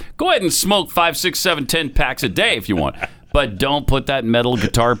your mouth. Go ahead and smoke 5, 6, 7, 10 packs a day if you want, but don't put that metal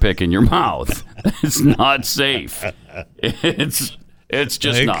guitar pick in your mouth. It's not safe. It's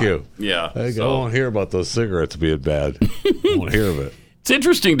just not. Thank you. Yeah. I won't hear about those cigarettes being bad. I won't hear of it. It's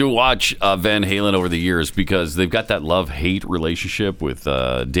interesting to watch Van Halen over the years because they've got that love-hate relationship with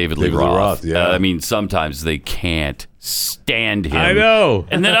David Lee Roth. Yeah. I mean, sometimes they can't stand him. I know.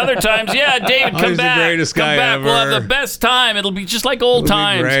 And then other times, David, come he's back. the greatest guy ever. We'll have the best time. It'll be just like old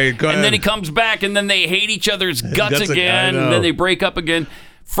times. Great. Go and ahead. then he comes back, and then they hate each other's guts That's again, and then they break up again.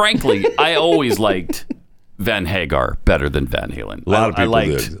 Frankly, I always liked Van Hagar better than Van Halen. A lot of people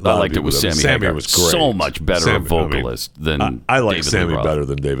did. I liked it with Sammy Hagar. Sammy was great. So much better a vocalist than I like David Sammy Lee Roth. better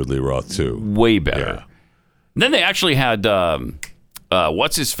than David Lee Roth too. Way better. Yeah. Then they actually had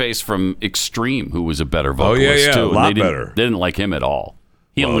what's his face from Extreme, who was a better vocalist too. A lot better. They didn't like him at all.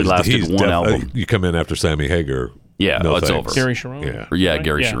 He only lasted one album. You come in after Sammy Hagar. Yeah, no it's thanks. over. Gary Sharon. Yeah,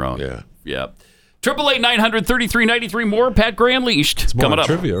 Gary Yeah. Sharon. Yeah. 888-900-3393. More Pat Gray Unleashed. It's more coming on up.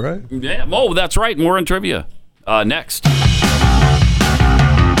 trivia, right? Yeah. Oh, that's right. More on trivia. Next.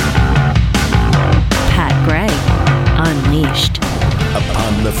 Pat Gray Unleashed.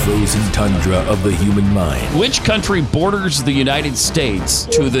 Upon the frozen tundra of the human mind. Which country borders the United States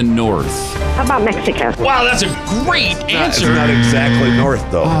to the north? How about Mexico? Wow, that's a great answer. It's not exactly north,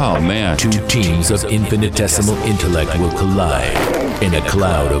 though. Oh, man. Two teams of infinitesimal intellect will collide in a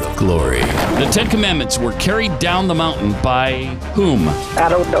cloud of glory. The Ten Commandments were carried down the mountain by whom? I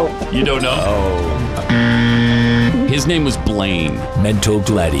don't know. You don't know? His name was Blaine. Mental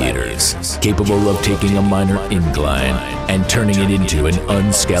gladiators, capable of taking a minor incline and turning it into an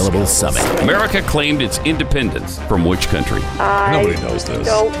unscalable summit. America claimed its independence from which country? Nobody knows this.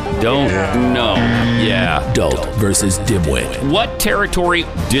 Don't know. Yeah. Dolt versus dimwit. What territory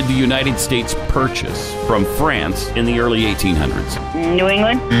did the United States purchase from France in the early 1800s? New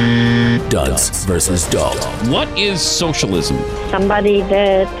England? Dunce versus dolt. What is socialism? Somebody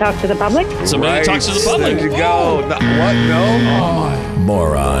that talks to the public? Somebody that talks to the public. There you go. What? No?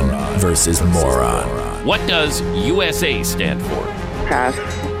 Moron versus moron. What does USA stand for? Pass.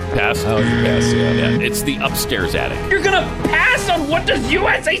 Pass? Oh, you pass, yeah. It's the upstairs attic. You're going to pass on what does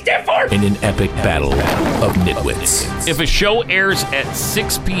USA stand for? In an epic battle of nitwits. If a show airs at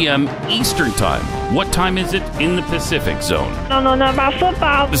 6 p.m. Eastern Time, what time is it in the Pacific Zone? No, not about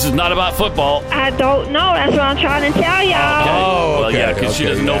football. This is not about football. I don't know. That's what I'm trying to tell y'all. Oh, okay. Well, yeah, because she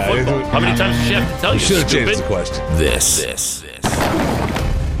doesn't know football. How many times does she have to tell you? Should have changed the Stupid. question. This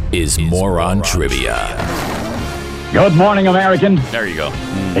is Moron Trivia. Good morning, American. There you go.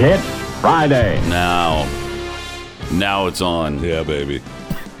 It's Friday. Now it's on. Yeah, baby.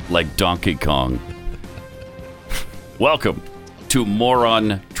 Like Donkey Kong. Welcome to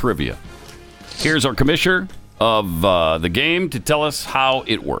Moron Trivia. Here's our commissioner of the game to tell us how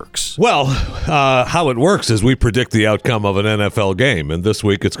it works. Well, how it works is we predict the outcome of an NFL game, and this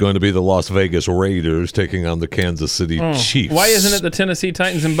week it's going to be the Las Vegas Raiders taking on the Kansas City Chiefs. Why isn't it the Tennessee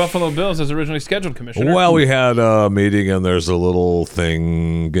Titans and Buffalo Bills as originally scheduled, Commissioner? Well, we had a meeting, and there's a little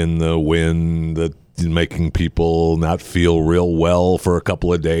thing in the wind that making people not feel real well for a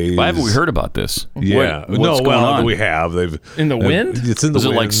couple of days. Why haven't we heard about this? Yeah. What's going on? We have. They've in the wind? It's in the wind.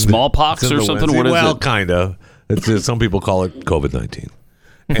 Is it like smallpox or something? Wind. What is well, it? kind of. Some people call it COVID-19.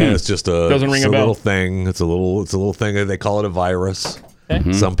 and it's just a little thing. It's a little thing. They call it a virus.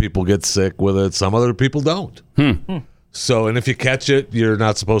 Okay. Some people get sick with it. Some other people don't. So, and if you catch it, you're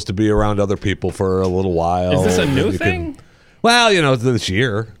not supposed to be around other people for a little while. Is this a new thing? Well, this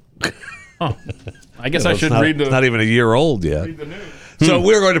year. I guess I should read the... It's not even a year old yet. Read the news. So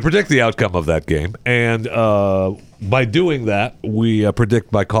we're going to predict the outcome of that game. And by doing that, we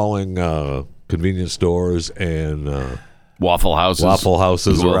predict by calling convenience stores and... Waffle houses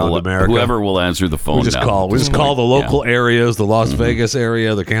around America. Whoever will answer the phone. We just call the local areas, the Las Vegas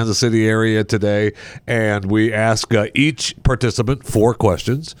area, the Kansas City area today, and we ask each participant 4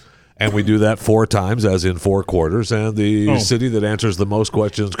 questions, and we do that 4 times, as in 4 quarters. And the city that answers the most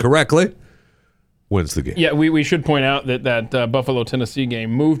questions correctly wins the game. Yeah, we should point out that Buffalo Tennessee game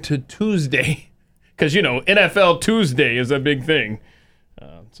moved to Tuesday because NFL Tuesday is a big thing.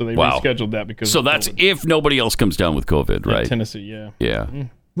 So they rescheduled that because. So that's if nobody else comes down with COVID, right? Tennessee, yeah. Yeah.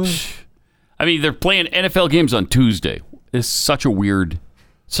 I mean, they're playing NFL games on Tuesday. It's such a weird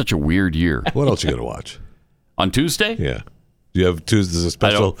year. What else you gonna watch on Tuesday? Yeah. Do you have Tuesday's a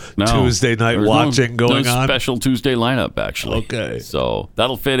special Tuesday night watching going on? Special Tuesday lineup, actually. Okay. So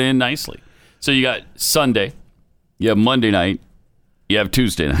that'll fit in nicely. So you got Sunday, you have Monday night, you have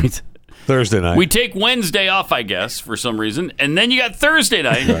Tuesday night. Thursday night. We take Wednesday off, I guess, for some reason, and then you got Thursday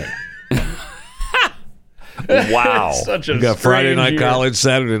night. Wow. You got Friday night college,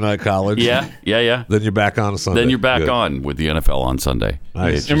 Saturday night college. Yeah. Then you're back on Sunday. Then you're back on with the NFL on Sunday.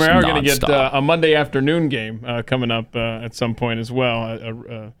 Nice. And we are going to get a Monday afternoon game coming up at some point as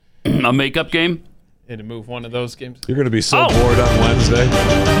well. A makeup game? Had to move one of those games. You're going to be so bored on Wednesday.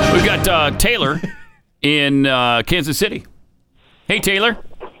 We've got Taylor in Kansas City. Hey, Taylor.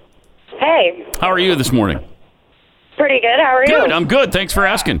 Hey. How are you this morning? Pretty good. How are you? Good. I'm good. Thanks for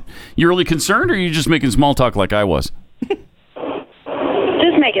asking. You really concerned, or are you just making small talk like I was? Just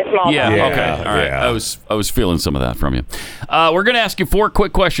make it small. Yeah. Okay. All right. Yeah. I was feeling some of that from you. We're going to ask you 4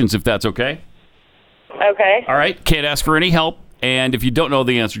 quick questions, if that's okay. Okay. All right. Can't ask for any help, and if you don't know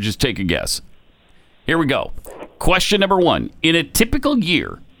the answer, just take a guess. Here we go. Question number 1: in a typical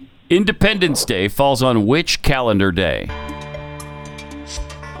year, Independence Day falls on which calendar day?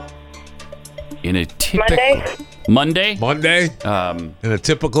 In a typical Monday? In a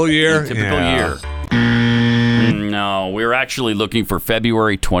typical year? Year. No, we're actually looking for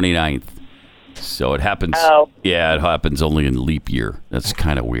February 29th. So it happens. Yeah, it happens only in leap year. That's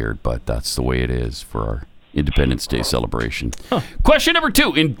kind of weird, but that's the way it is for our Independence Day celebration. Question number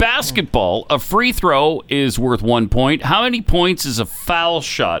 2. In basketball, a free throw is worth 1 point. How many points is a foul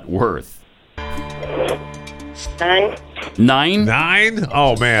shot worth? 9. 9?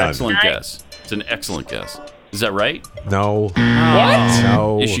 Oh, man. Excellent guess. It's an excellent guess. Is that right? No. What?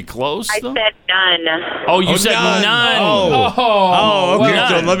 No. Is she close, though? I said none. Oh, you said none. Oh, okay. None.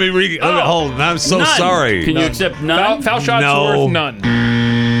 So let me hold on. I'm so None. sorry. Can you accept none? Foul shots worth none.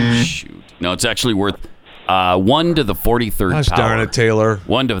 Shoot. No, it's actually worth 1 to the 43rd Gosh power. darn it, Taylor.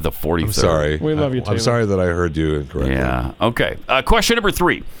 1 to the 43rd. I'm sorry. We love you, Taylor. I'm sorry that I heard you incorrectly. Yeah. Okay. Question number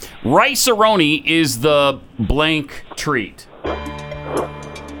 3. Rice-A-Roni is the blank treat.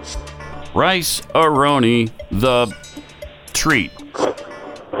 Rice-A-Roni, the treat.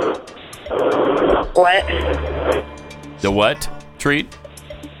 What? The what treat?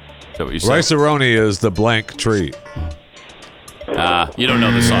 Is that what you said? Rice-A-Roni is the blank treat. You don't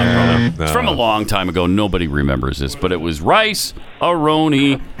know the song, probably. No. It's from a long time ago. Nobody remembers this, but it was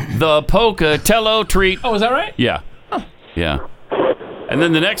Rice-A-Roni, the Pocatello treat. Oh, is that right? Yeah. Yeah. And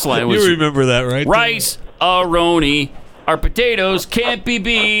then the next line was... You remember that, right? Rice-A-Roni, our potatoes can't be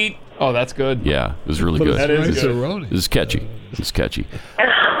beat. Oh, that's good. Yeah, it was really good. That is good. It was catchy.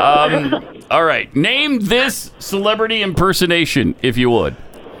 All right. Name this celebrity impersonation, if you would.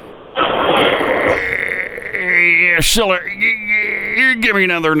 Give me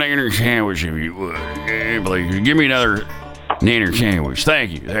another nanner sandwich, if you would. Please, give me another nanner sandwich.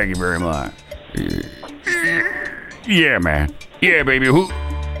 Thank you. Thank you very much. Yeah, man. Yeah, baby. Who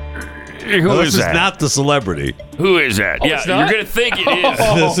is that? This is not the celebrity. Who is that? Oh, yeah, you're going to think it is.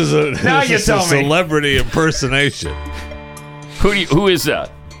 This is a tell me. celebrity impersonation. Who is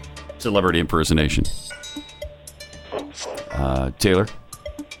that? Celebrity impersonation. Taylor?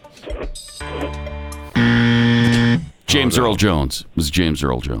 James Earl Jones. It was James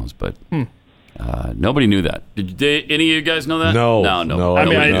Earl Jones, but nobody knew that. Did any of you guys know that? No. I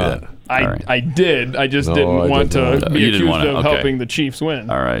mean, knew that. I did. I just didn't want to be accused of okay. helping the Chiefs win.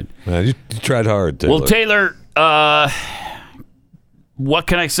 All right. Man, you tried hard, Taylor. Well, Taylor, what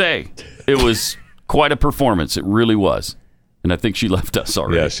can I say? It was quite a performance. It really was. And I think she left us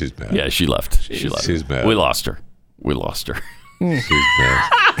already. Yeah, she's mad. Yeah, she left. She left. She's mad. We lost her. She's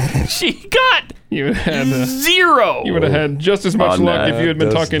mad. She got You had 0. You would have had just as much luck if you had been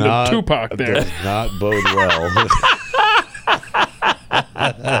talking to Tupac there. Does not bode well.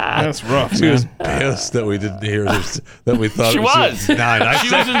 That's rough. She was pissed that we didn't hear this. That we thought She was. 9. I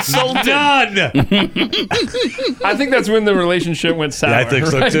She was insulted. None. I think that's when the relationship went sour. Yeah, I think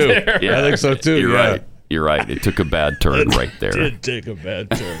so right too. there. Yeah, I think so too. You're yeah. right. You're right. It took a bad turn right there. Did take a bad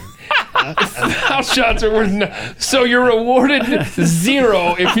turn. Foul shots are worth so you're rewarded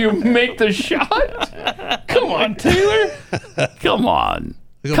 0 if you make the shot. Come on, Taylor. Come on.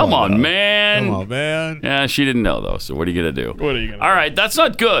 Come on, man. Come on, man. Yeah, she didn't know, though, so what are you going to do? What are you going to do? All right, that's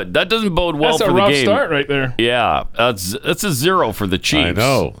not good. That doesn't bode well That's for a the rough game. start right there. Yeah, that's a 0 for the Chiefs. I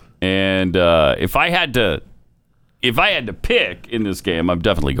know. And if I had to pick in this game, I'm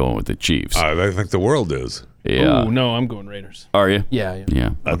definitely going with the Chiefs. I think the world is. Yeah. Oh, no, I'm going Raiders. Are you? Yeah.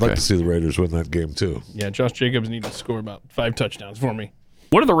 Yeah. I'd like to see the Raiders win that game too. Yeah, Josh Jacobs needs to score about 5 touchdowns for me.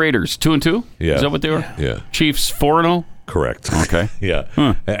 What are the Raiders? 2-2? Yeah. Is that what they were? Yeah. Chiefs 4-0? Correct. Okay. Yeah.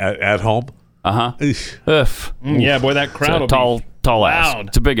 Huh. At home. Uh-huh. Yeah, boy, that crowd will tall ask. loud.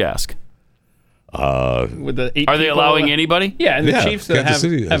 It's a big ask. With the 8 Are they people allowing anybody? Yeah, and the Yeah, Chiefs Kansas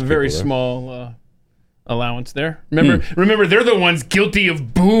City has have very people there. small allowance there. Remember, they're the ones guilty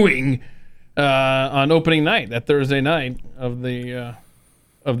of booing on opening night, that Thursday night of the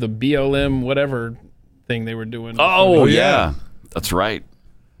BLM whatever thing they were doing. Oh, yeah. That's right.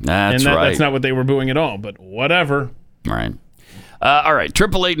 That's right. That's not what they were booing at all, but whatever. Right. All right.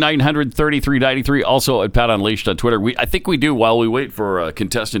 888-900-3393. Also at Pat Unleashed on Twitter. I think we do, while we wait for a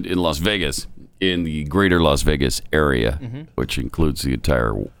contestant in Las Vegas, in the greater Las Vegas area, which includes the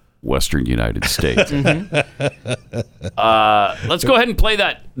entire Western United States. Let's go ahead and play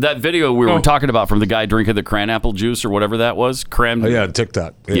that video we were talking about from the guy drinking the cran apple juice or whatever that was.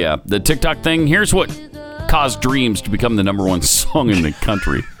 TikTok. Yeah, the TikTok thing. Here's what caused Dreams to become the #1 song in the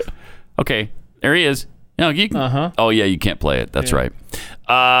country. Okay, there he is. No, Oh, yeah, you can't play it. That's right.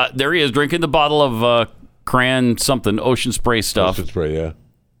 There he is, drinking the bottle of cran something, Ocean Spray stuff. Ocean Spray, yeah.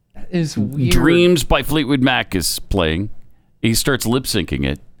 That is weird. Dreams by Fleetwood Mac is playing. He starts lip syncing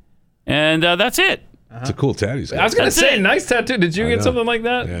it. And that's it. It's a cool tattoo. I was going to say, nice tattoo. Did you get something like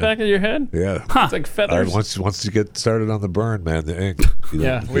that back of your head? Yeah. It's like feathers. Once you get started on the burn, man, the ink.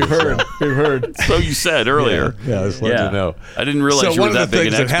 Yeah, we've heard. So you said earlier. Yeah, just letting you know. I didn't realize you were that big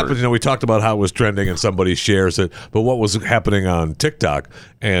an expert. So one of the things that happened, we talked about how it was trending and somebody shares it, but what was happening on TikTok,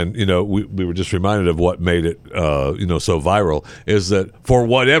 and we were just reminded of what made it so viral, is that for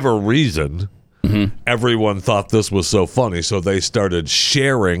whatever reason, everyone thought this was so funny, so they started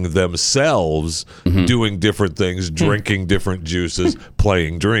sharing themselves doing different things, drinking different juices,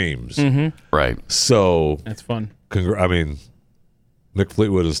 playing Dreams. Right. So that's fun. Mick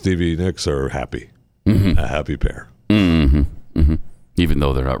Fleetwood and Stevie Nicks are happy. A happy pair. Even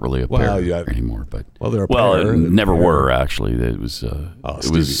though they're not really a pair anymore, but they're a pair. Never were actually. It was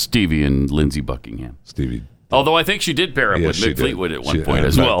Stevie and Lindsey Buckingham. Stevie. Although I think she did pair up with Mick Fleetwood at one point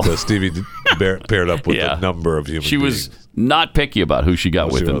as well. Stevie paired up with a number of human beings. She was not picky about who she got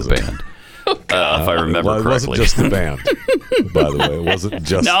with in the band. If I remember correctly. It wasn't just the band, by the way. It wasn't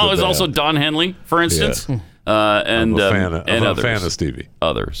just No, it was also Don Henley, for instance. Yeah. And I'm and a others. fan of Stevie.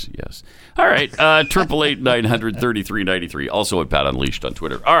 Others, yes. All right, 888-900-3393. Also at Pat Unleashed on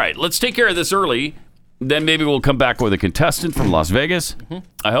Twitter. All right, let's take care of this early. Then maybe we'll come back with a contestant from Las Vegas.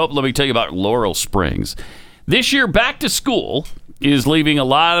 I hope. Let me tell you about Laurel Springs. This year, back to school is leaving a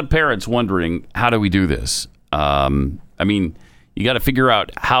lot of parents wondering, how do we do this? You got to figure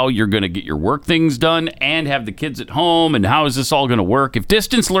out how you're going to get your work things done and have the kids at home, and how is this all going to work? If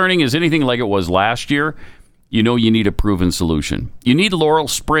distance learning is anything like it was last year, you need a proven solution. You need Laurel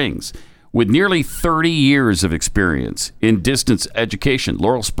Springs. With nearly 30 years of experience in distance education,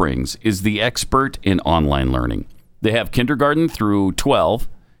 Laurel Springs is the expert in online learning. They have kindergarten through 12,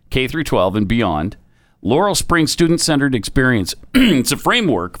 K through 12 and beyond. Laurel Springs student-centered experience. It's a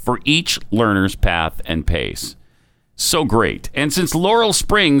framework for each learner's path and pace. So great. And since Laurel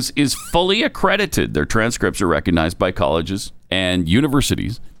Springs is fully accredited, their transcripts are recognized by colleges and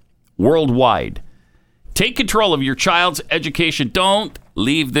universities worldwide. Take control of your child's education. Don't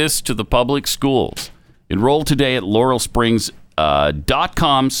leave this to the public schools. Enroll today at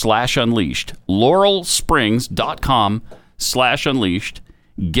laurelsprings.com/unleashed. laurelsprings.com/unleashed.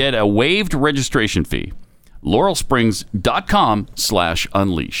 Get a waived registration fee.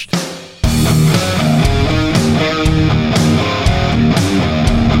 laurelsprings.com/unleashed.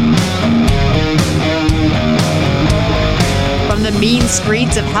 From the mean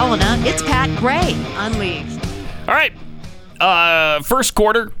streets of Helena, it's Pat Gray, Unleashed. All right. First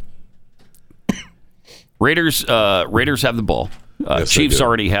quarter. Raiders have the ball. Chiefs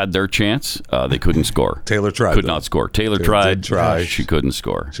already had their chance. They couldn't score. Taylor tried. Could not score. Taylor tried. Did try. She couldn't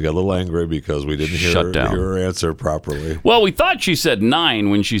score. She got a little angry because we didn't hear her answer properly. Well, we thought she said 9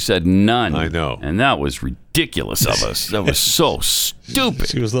 when she said none. I know. And that was ridiculous of us. That was so stupid.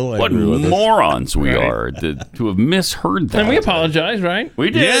 She was a little angry what with us. morons we are to have misheard that. And we apologize, right? We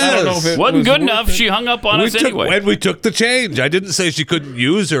did. Yes. I don't know if it wasn't good enough. She hung up on us anyway. And we took the change. I didn't say she couldn't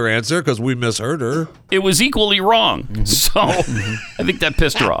use her answer because we misheard her. It was equally wrong. So I think that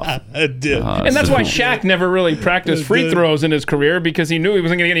pissed her off. It did. And that's why Shaq never really practiced free throws in his career because he knew he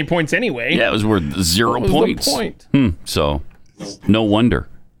wasn't going to get any points anyway. Yeah, it was worth 0 points. The point? So no wonder.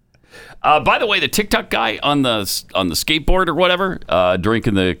 By the way, the TikTok guy on the skateboard or whatever,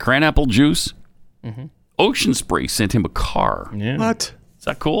 drinking the cranapple juice, Ocean Spray sent him a car. Yeah. What? Is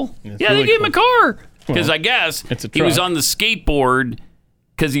that cool? It's yeah, really they gave him a car. Because Well, I guess it's a he was truck. on the skateboard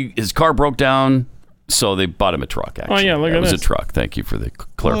because his car broke down, so they bought him a truck, actually. Oh, yeah, look at It was this. a truck. Thank you for the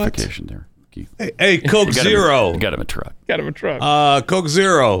clarification there, Keith. Hey, Coke Zero. Got him a truck. Got him a truck. Coke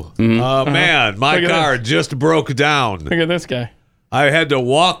Zero. Man, my Look at car just broke down. Look at this guy. I had to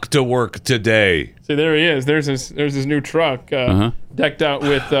walk to work today. See, there he is. There's his new truck decked out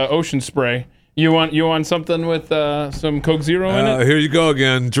with Ocean Spray. You want something with some Coke Zero in it? Here you go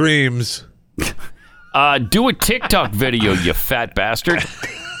again. Dreams. Do a TikTok video, you fat bastard.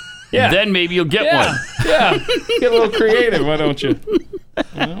 Yeah. Then maybe you'll get one. Yeah. Get a little creative, why don't you?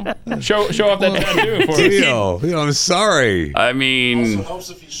 Show off that tattoo for us. Leo, I'm sorry. I mean, also helps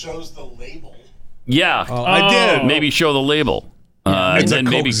if he shows the label. Yeah. I did. Maybe show the label. And It's a then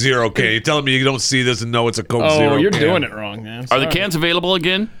Coke maybe Zero can. You're telling me you don't see this and know it's a Coke Zero you're can? doing it wrong, man. Are the Sorry. cans available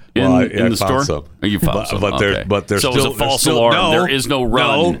again in, Well, I in the found store? some. Oh, you found some. But okay. there's so still, it was a false there's still, alarm. No, There is no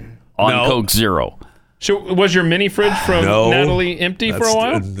run on Coke Zero. So was your mini fridge from Natalie empty for a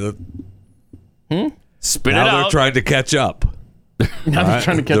while? Spit now it they're out. trying to catch up. Now they're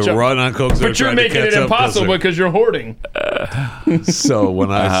trying to catch the up. run on Coke Zero. But you're trying to making it catch up impossible because you're hoarding. So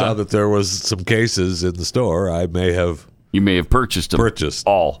when I saw that there was some cases in the store, I may have. You may have purchased them.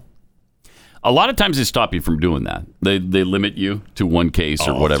 All. A lot of times they stop you from doing that. They limit you to one case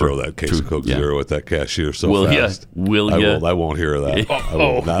or whatever. I'll throw that case of Coke Zero at that cashier so Will fast. Will I ya? I won't hear that. I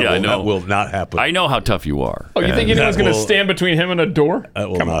know. That will not happen. I know how tough you are. Oh, you think And anyone's going to stand between him and a door? That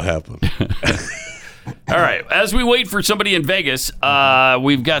will not happen. All right. As we wait for somebody in Vegas,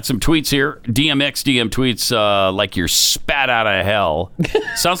 we've got some tweets here. DM tweets like you're spat out of hell.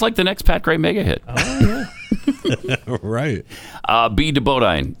 Sounds like the next Pat Gray mega hit. Oh, yeah. Right. B.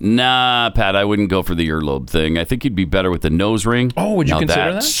 DeBodine. Nah, Pat, I wouldn't go for the earlobe thing. I think you'd be better with the nose ring. Oh, would you now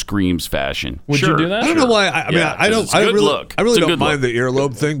consider that? Screams fashion. Would you do that? I don't know why. I mean, Yeah, I don't. it's a I good really, look. I really It's a don't good mind look. the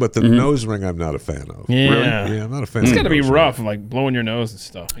earlobe thing, but the nose ring, I'm not a fan of. Yeah. Really? Yeah, I'm not a fan. It's of got to the be nose rough, like blowing your nose and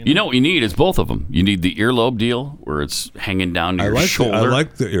stuff. You know what you need is both of them. You need the earlobe deal where it's hanging down to ring. your shoulder. I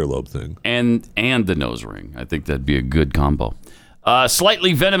like the earlobe thing. and the nose ring. I think that'd be a good combo.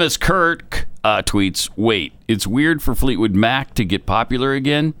 Slightly venomous Kirk tweets, wait, it's weird for Fleetwood Mac to get popular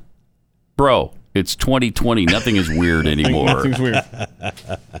again? Bro, it's 2020. Nothing is weird anymore. Nothing's weird.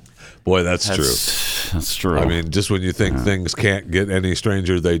 Boy, that's true. That's true. I mean, just when you think things can't get any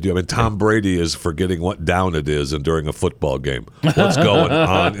stranger, they do. I mean, Tom Brady is forgetting what down it is and during a football game. What's going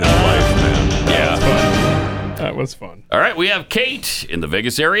on in life, man? Yeah. That was fun. All right, we have Kate in the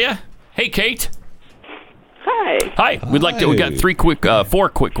Vegas area. Hey, Kate. Hi. Hi. We'd like to. We got four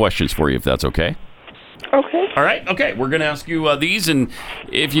quick questions for you, if that's okay. Okay. All right. Okay. We're going to ask you these, and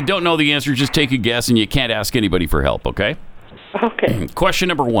if you don't know the answer, just take a guess, and you can't ask anybody for help. Okay. Okay. Question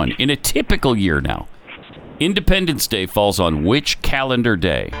number 1: in a typical year now, Independence Day falls on which calendar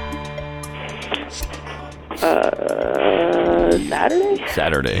day? Saturday?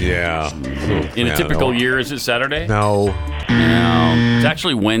 Saturday. Yeah. In a typical year, is it Saturday? No. No. It's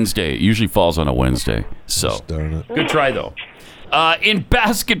actually Wednesday. It usually falls on a Wednesday. So, Darn it. good try, though. In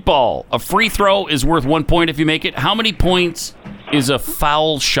basketball, a free throw is worth 1 point if you make it. How many points is a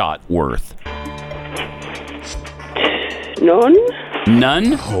foul shot worth? None.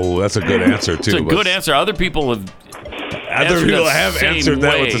 None? Oh, that's a good answer, too. It's a good answer. Other people have answered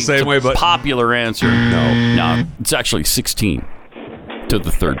that the same way, but popular answer. No, it's actually 16 to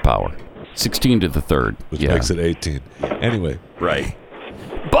the third power. 16 to the third. Which makes it 18. Anyway. Right.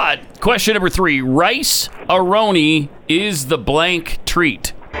 But question number 3: rice aroni is the blank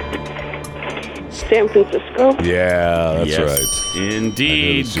treat. San Francisco. Yeah, that's right. I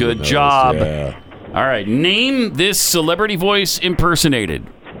Indeed. noticed you Good noticed, job. yeah. All right. Name this celebrity voice impersonated.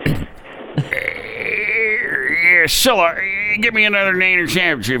 Silla, give me another Nader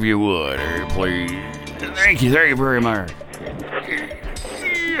sandwich if you would, please. Thank you very much.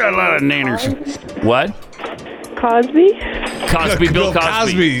 A lot of Naners. What? Cosby. Cosby, Bill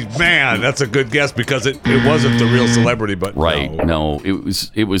Cosby. Man, that's a good guess because it wasn't the real celebrity, but no,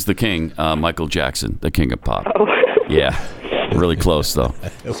 it was the king, Michael Jackson, the king of pop. Yeah, really close though.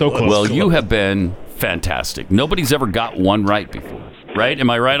 So close. Well, you have been fantastic. Nobody's ever got one right before, right? Am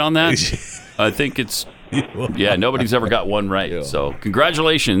I right on that? I think it's nobody's ever got one right. Yeah. So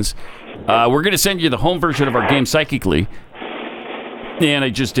congratulations. We're going to send you the home version of our game psychically, and I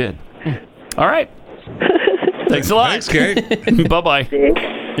just did. All right. Thanks a lot. Thanks, Kate. Bye-bye.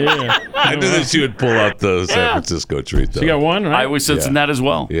 Yeah. I knew that she would pull out the San Francisco treat, though. She got one, right? I was sensing that as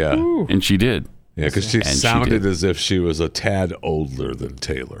well. Yeah. Ooh. And she did. Yeah, because she sounded as if she was a tad older than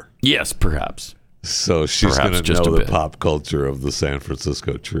Taylor. Yes, perhaps. So she's going to know the pop culture of the San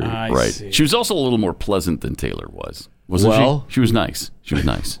Francisco treat. Right. See. She was also a little more pleasant than Taylor was. Wasn't she? She was nice. She was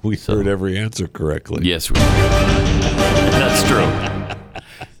nice. We heard every answer correctly. Yes, we did. That's true.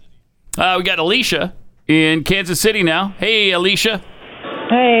 We got Alicia in Kansas City now. Hey, Alicia.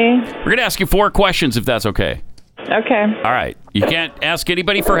 Hey. We're going to ask you 4 questions, if that's okay. Okay. All right. You can't ask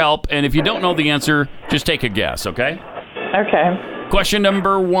anybody for help, and if you don't know the answer, just take a guess, okay? Okay. Question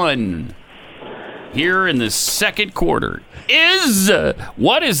number 1. Here in the second quarter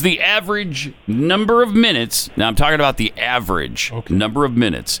what is the average number of minutes? Now, I'm talking about the average number of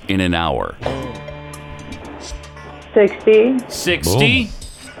minutes in an hour. 60. 60? Boom.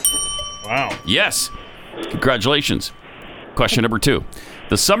 Wow. Yes. Congratulations. Question number 2.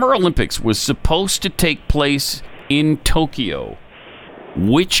 The Summer Olympics was supposed to take place in Tokyo.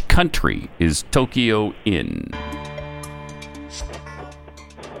 Which country is Tokyo in?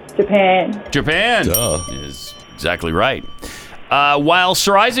 Japan. Japan is exactly right. While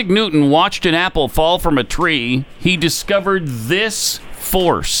Sir Isaac Newton watched an apple fall from a tree, he discovered this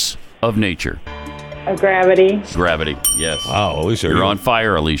force of nature. Gravity. Gravity, yes. Wow, Alicia. You're on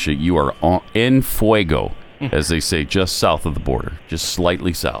fire, Alicia. You are en fuego, as they say, just south of the border, just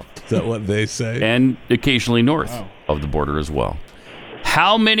slightly south. Is that what they say? And occasionally north of the border as well.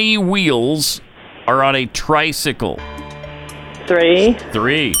 How many wheels are on a tricycle? 3.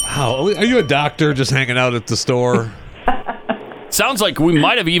 3. Wow, are you a doctor just hanging out at the store? Sounds like we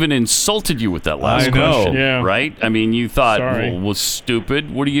might have even insulted you with that last question, right? I mean, you thought, was stupid.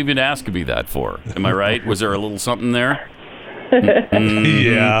 What are you even asking me that for? Am I right? Was there a little something there?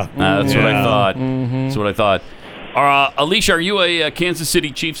 Yeah. That's what I thought. That's what I thought. Alicia, are you a Kansas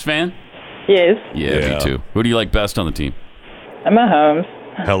City Chiefs fan? Yes. Yeah, me too. Who do you like best on the team? I'm a Holmes.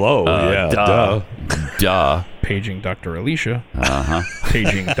 Hello. Duh. Paging Dr. Alicia. Uh-huh.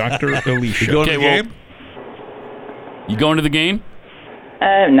 Paging Dr. Alicia. You going to the game? You going to the game?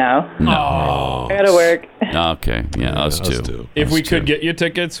 No. No. I gotta work. Okay. Yeah, us too. If we could get you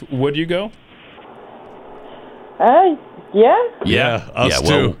tickets, would you go? Yeah. Yeah, us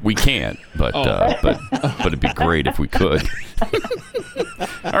well, too. we can't, but it'd be great if we could.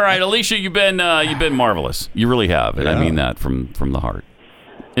 All right, Alicia, you've been marvelous. You really have, and I mean that from the heart.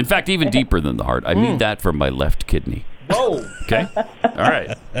 In fact, even deeper than the heart. I mean that from my left kidney. Whoa. Okay. All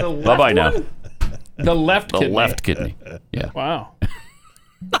right. Bye now. The left kidney. The left kidney. Yeah. Wow.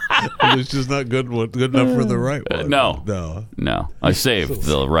 It's just not good enough for the right one. No. I saved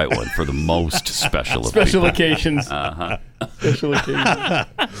the right one for the most special of special people. occasions. Special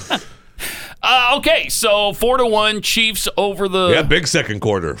occasions. Okay, so 4-1 Chiefs over the big second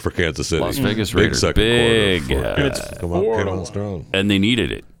quarter for Kansas City. Las Vegas Raiders. Big second quarter. It's came on strong. And they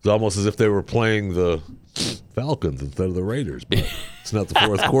needed it. It's almost as if they were playing the Falcons instead of the Raiders, but it's not the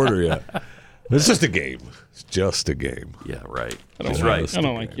fourth quarter yet. It's just a game. It's just a game. Yeah, right. That's right. I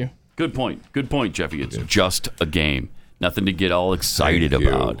don't like you. Good point, Jeffy. It's just a game. Nothing to get all excited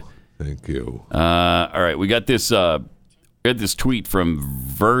about. Thank you. All right, we got this tweet from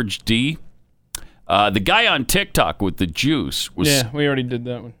Verge D. The guy on TikTok with the juice was... Yeah, we already did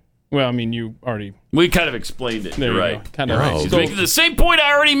that one. Well, I mean, you already... We kind of explained it. There you right. go. Kind of right. She's making the same point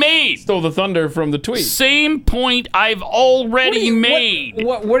I already made. Stole the thunder from the tweet. Same point I've already made.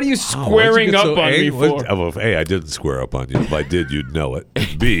 What are you squaring up on me for? A, I didn't square up on you. If I did, you'd know it.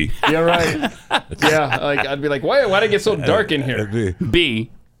 B. Yeah, right. Yeah, I'd be like, why'd it get so dark in here? B.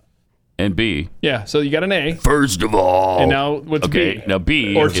 And B. Yeah, so you got an A. First of all. And now what's B? Now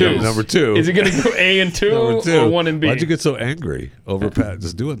B. Or 2. Number 2. Is it going to go A and 2 or 1 and B? Why'd you get so angry over Pat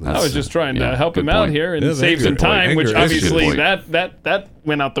just doing this? I was just trying to help him out here and save some time, which obviously that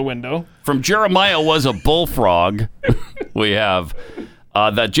went out the window. From Jeremiah Was a Bullfrog, we have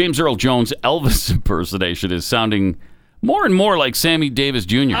that James Earl Jones Elvis impersonation is sounding more and more like Sammy Davis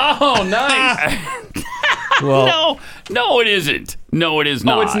Jr. Oh, nice. Well, no, it isn't. No, it is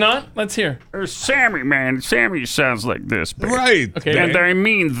not. Oh, it's not? Let's hear. Sammy, man. Sammy sounds like this. Babe. Right. Okay. And I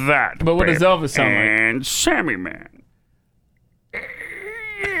mean that. But what does Elvis sound like? And Sammy, man.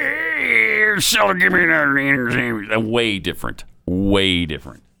 Hey, Sheldon, give me another sandwich. Way different. Way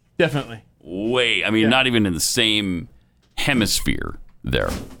different. Definitely. I mean, not even in the same hemisphere there.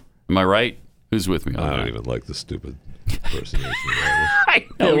 Am I right? Who's with me on that? I don't even like the stupid impersonation. I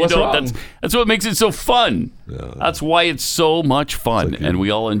know you don't. That's what makes it so fun. Yeah. That's why it's so much fun, and we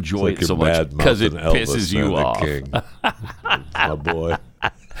all enjoy it so much because it pisses you off. My boy.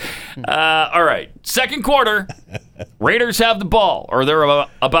 All right, second quarter. Raiders have the ball, or they're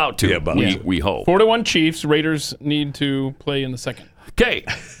about to. We hope. 4-1 Chiefs. Raiders need to play in the second. Okay.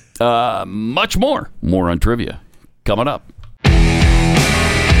 Much more on trivia coming up.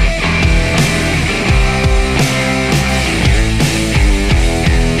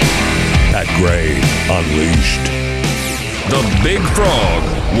 Pat Gray Unleashed. The Big Frog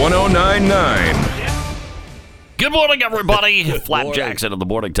 1099. Good morning, everybody. Flap Jackson in the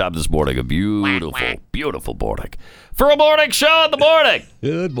morning time this morning. A beautiful morning. For a morning show in the morning.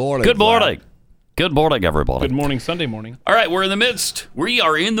 Good morning. Good morning. Good morning, everybody. Good morning, Sunday morning. All right, we are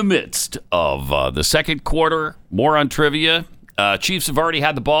in the midst of the second quarter. More on trivia. Chiefs have already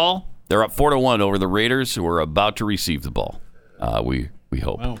had the ball. They're up 4-1 over the Raiders, who are about to receive the ball. We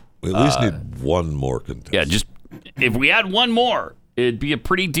hope. Wow. We at least need one more contest. Yeah, just if we had one more, it'd be a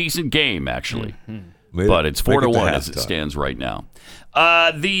pretty decent game, actually. But it's 4-1 as it stands right now.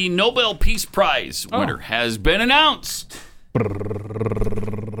 The Nobel Peace Prize winner has been announced.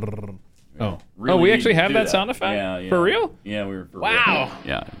 Really we actually have that sound effect? Yeah. For real? Yeah, we were for real.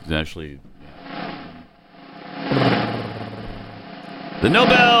 Yeah, it's actually... The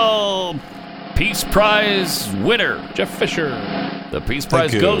Nobel Peace Prize winner, Jeff Fisher. The Peace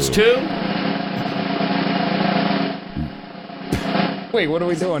Prize goes to... Wait, what are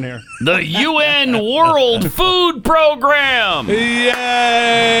we doing here? The UN World Food Program. Yay!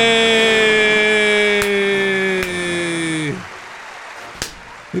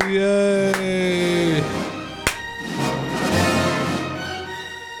 Yay!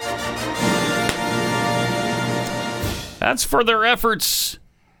 That's for their efforts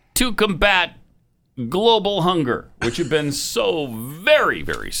to combat global hunger, which have been so very,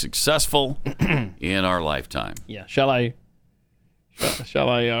 very successful in our lifetime. Yeah. Shall I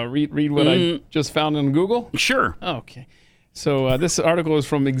read what I just found on Google? Sure. Okay. So this article is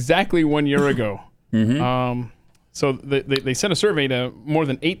from exactly 1 year ago. So they sent a survey to more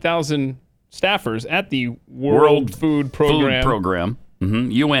than 8,000 staffers at the World Food Program.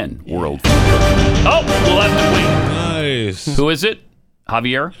 UN World Food Program. Oh, we'll have to wait. Nice. Who is it?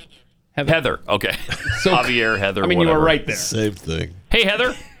 Javier? Heather. Okay. So, Javier, Heather, I mean, whatever. you were right there. Same thing. Hey,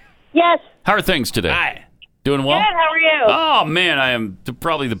 Heather. Yes. How are things today? Hi. Doing well? Good. How are you? Oh, man, I am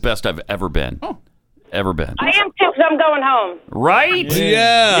probably the best I've ever been. Ever been. I am too, because I'm going home. Right?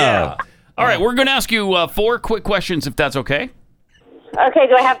 Yeah. All right, we're going to ask you 4 quick questions, if that's okay. Okay,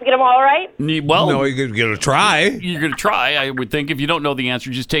 do I have to get them all right? Well, no, you're going to try. You're going to try. I would think if you don't know the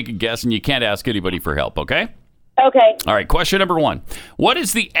answer, just take a guess, and you can't ask anybody for help, okay? Okay. All right, question number 1. What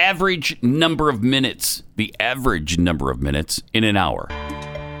is the average number of minutes? The average number of minutes in an hour?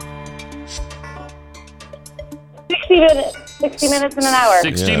 60 minutes. 60 minutes in an hour.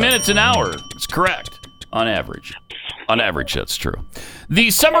 60 minutes an hour. It's correct. On average. On average, that's true.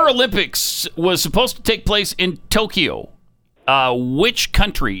 The Summer Olympics was supposed to take place in Tokyo. Which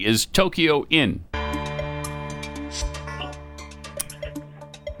country is Tokyo in?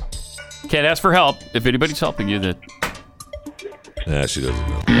 Can't ask for help. If anybody's helping you, that... Nah, she doesn't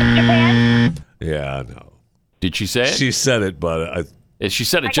know. Japan? Yeah, I know. Did she say it? She said it, but she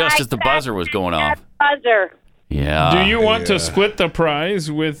said it just as the buzzer was going off. Buzzer. Yeah. Do you want to split the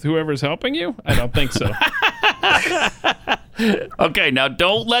prize with whoever's helping you? I don't think so. Okay, now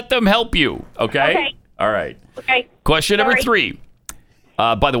don't let them help you, okay? All right. Okay. Question number 3.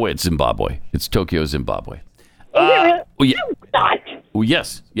 By the way, it's Zimbabwe. It's Tokyo, Zimbabwe. Really?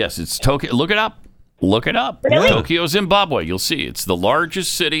 Yes, it's Tokyo. Look it up. Really? Tokyo, Zimbabwe. You'll see. It's the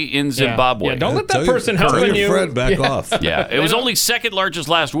largest city in Zimbabwe. Yeah, don't let that person helping you. Fred back off. Yeah, it was only second largest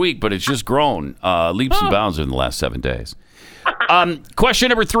last week, but it's just grown leaps and bounds in the last 7 days. Question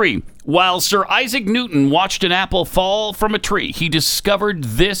number 3. While Sir Isaac Newton watched an apple fall from a tree, he discovered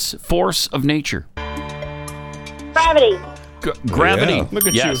this force of nature. Gravity. Gravity. Yeah. Look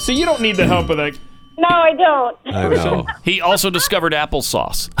at you. See, you don't need the help of that. No, I don't. I know. He also discovered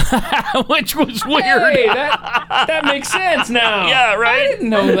applesauce, which was weird. Hey, that makes sense now. Yeah, right? I didn't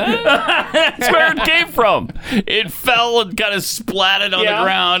know that. That's where it came from. It fell and kind of splatted on the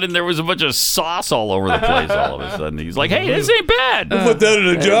ground, and there was a bunch of sauce all over the place all of a sudden. He's like, hey, this ain't bad. Put that in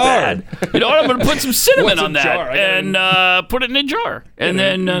a jar. You know what? I'm going to put some cinnamon on that jar? and put it in a jar and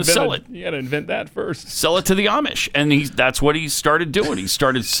then sell it. You got to invent that first. Sell it to the Amish. And that's what he started doing. He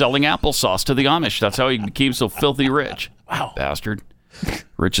started selling applesauce to the Amish. That's how he became so filthy rich. Wow. Bastard.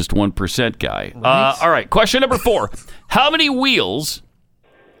 Richest 1% guy. Right. All right. Question number 4. How many wheels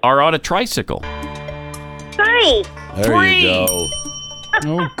are on a tricycle? 3. There 3. you go.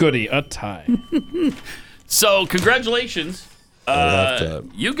 Oh, goody. A tie. So, congratulations.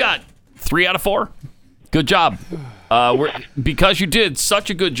 You got 3 out of 4. Good job. Because you did such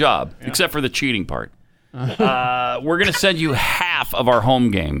a good job, except for the cheating part. We're going to send you half of our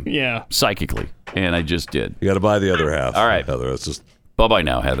home game psychically. And I just did. You got to buy the other half. All right. Heather, it's just... Bye-bye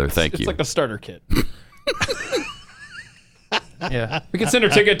now, Heather. Thank you. It's like a starter kit. Yeah. We could send her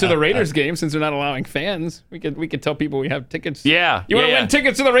ticket to the Raiders game since they're not allowing fans. We could tell people we have tickets. Yeah. You want to win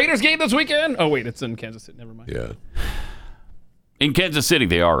tickets to the Raiders game this weekend? Oh, wait. It's in Kansas City. Never mind. Yeah. In Kansas City,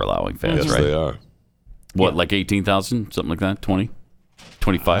 they are allowing fans, yes, right? they are. What, like 18,000? Something like that? 20?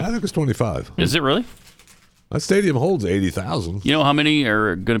 25? I think it's 25. Is it really? That stadium holds 80,000. You know how many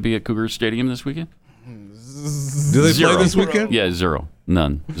are going to be at Cougar Stadium this weekend? Do they play this weekend? Yeah, 0.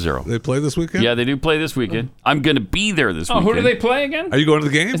 None. 0. They play this weekend? Yeah, they do play this weekend. I'm going to be there this weekend. Who do they play again? Are you going to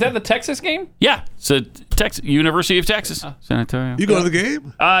the game? Is that the Texas game? Yeah. So University of Texas, San Antonio. You going to the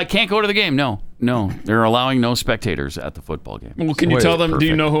game? I can't go to the game. No. They're allowing no spectators at the football game. Well, can you tell them, do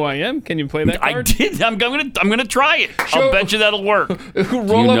you know who I am? Can you play that card? I did. I'm gonna try it. I'll bet you that'll work.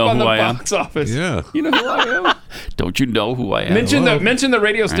 Roll up on the box office. Yeah. You know who I am? Don't you know who I am? Mention the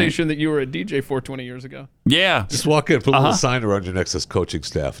radio station that you were a DJ for 20 years ago. Yeah. Just walk in. Put a little sign around your neck that says coaching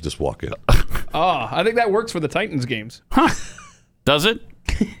staff. Just walk in. Oh, I think that works for the Titans games. Huh. Does it?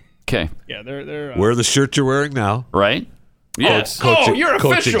 Okay. Yeah, they're wear the shirt you're wearing now. Right? Yes. You're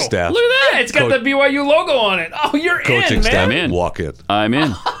coaching official. Staff. Look at that. It's got the BYU logo on it. Oh, you're coaching in, staff. man. I'm in. Walk in. I'm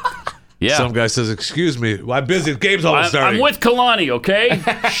in. Yeah. Some guy says, "Excuse me, I'm busy. The game's almost starting." I'm with Kalani, okay?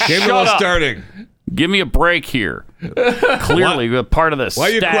 Game's almost starting. Give me a break here. Clearly, a part of the Why are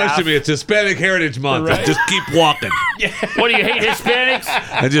you staff. questioning me? It's Hispanic Heritage Month. Right. Just keep walking. What, do you hate Hispanics?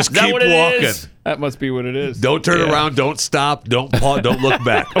 And just keep walking. That must be what it is. Don't turn around. Don't stop. Don't pause. Don't look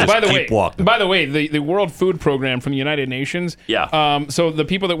back. Just keep walking. By the way, the World Food Program from the United Nations. Yeah. So the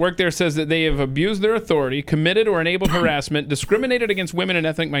people that work there says that they have abused their authority, committed or enabled harassment, discriminated against women and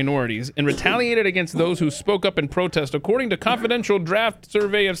ethnic minorities, and retaliated against those who spoke up in protest, according to confidential draft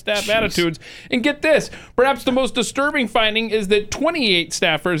survey of staff attitudes. And get this, perhaps the most disturbing finding is that 28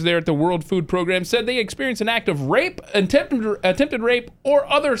 staffers there at the World Food Program said they experienced an act of rape, attempted rape,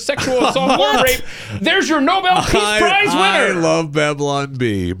 or other sexual assault or rape. There's your Nobel Peace Prize winner. I love Babylon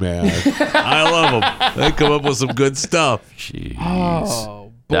Bee, man. I love them. They come up with some good stuff. Jeez. Oh,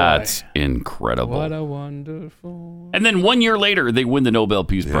 boy. That's incredible. What a wonderful... And then 1 year later, they win the Nobel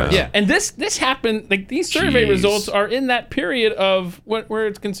Peace Prize. Yeah, and this happened, like these survey results are in that period of where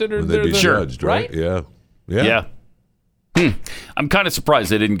it's considered they'd be judged, right? Yeah. Yeah. I'm kind of surprised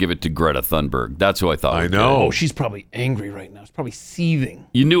they didn't give it to Greta Thunberg. That's who I thought. I know. Oh, she's probably angry right now. She's probably seething.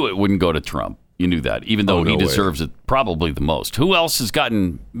 You knew it wouldn't go to Trump. You knew that, even though he deserves it probably the most. Who else has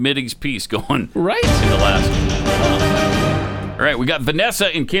gotten Mideast peace going right in the last? All right, we got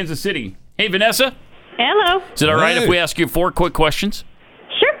Vanessa in Kansas City. Hey, Vanessa. Hello. Is it all right if we ask you 4 quick questions?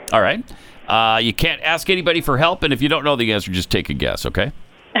 Sure. All right. You can't ask anybody for help, and if you don't know the answer, just take a guess, okay?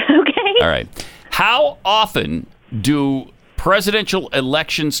 Okay. All right. How often do presidential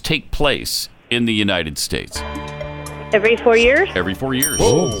elections take place in the United States? Every 4 years? Every 4 years.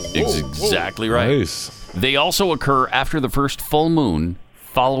 Whoa. Exactly right. Nice. They also occur after the first full moon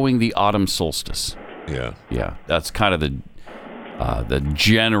following the autumn solstice. Yeah. Yeah, that's kind of the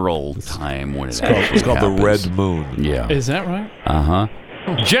general time when it's called the red moon. Yeah. Is that right? Uh-huh.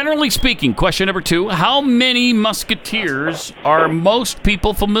 Generally speaking, question number 2, how many musketeers are most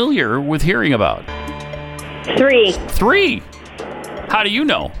people familiar with hearing about? 3. 3? How do you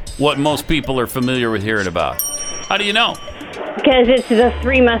know what most people are familiar with hearing about? How do you know? Because it's the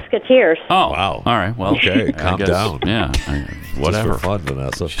 3 Musketeers. Oh, wow. All right, well. Okay, calm down. Yeah, whatever. Just for fun,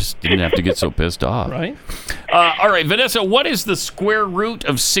 Vanessa. Just didn't have to get so pissed off. Right? All right, Vanessa, what is the square root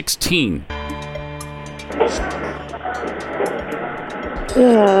of 16?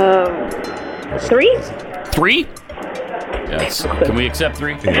 3? 3? Yes. Can we accept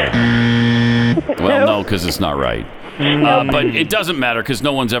 3? Yeah. Well, no, because it's not right. But it doesn't matter because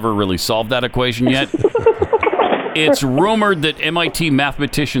no one's ever really solved that equation yet. It's rumored that MIT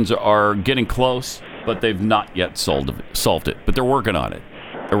mathematicians are getting close, but they've not yet solved it. But they're working on it.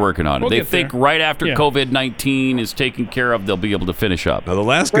 They think right after COVID-19 is taken care of, they'll be able to finish up. Now, the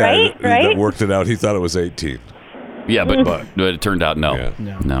last guy that worked it out, he thought it was 18. Yeah, but it turned out no.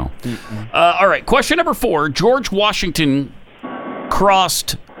 No. All right, question number 4. George Washington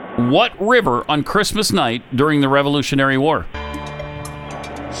crossed what river on Christmas night during the Revolutionary War?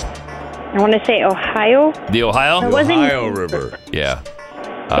 I want to say Ohio. The Ohio? It wasn't- Ohio River. Yeah.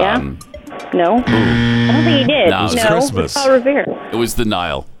 Yeah? No. I don't think he did. No, it's Christmas. Paul Revere. It was the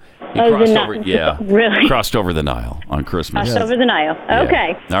Nile. He Oh, the crossed Nile. over. Yeah. Really? Crossed over the Nile on Christmas. Crossed over the Nile. Yeah.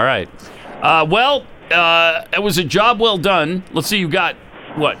 Okay. All right. It was a job well done. Let's see, you got,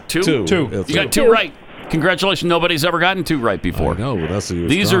 what, 2? 2. You got 2 right. Congratulations. Nobody's ever gotten 2 right before. No,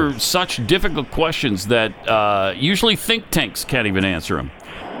 These are such difficult questions that usually think tanks can't even answer them.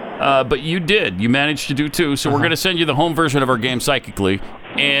 But you did. You managed to do 2. So we're going to send you the home version of our game psychically.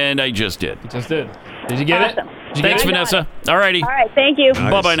 And I just did. Did you get Awesome. it? Thanks, Vanessa. All righty. All right. Thank you. Nice.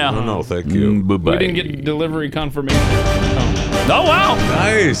 Bye-bye now. No, thank you. Bye-bye. We didn't get delivery confirmation. Oh, wow.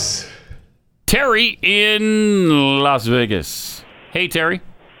 Nice. Terry in Las Vegas. Hey, Terry.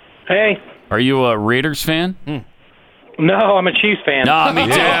 Hey. Are you a Raiders fan? No, I'm a Chiefs fan. No, me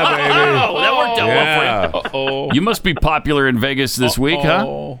too. Yeah, baby. Oh, that worked out well for you. You must be popular in Vegas this week, huh?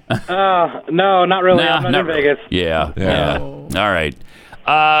 No, not really. Nah, I'm not in not Vegas. Yeah. All right.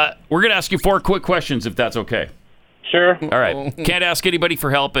 We're going to ask you 4 quick questions, if that's okay. Sure. All right. Can't ask anybody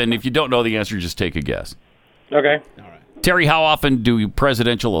for help, and if you don't know the answer, just take a guess. Okay. Terry, how often do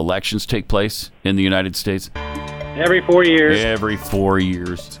presidential elections take place in the United States? Every 4 years. Every 4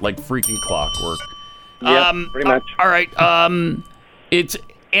 years. Like freaking clockwork. Yeah, pretty much. All right. It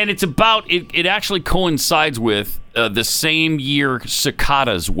actually coincides with the same year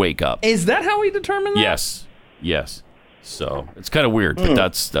cicadas wake up. Is that how we determine that? Yes. So it's kind of weird, but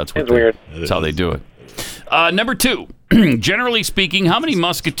that's weird. That's how they do it. Number 2. Generally speaking, how many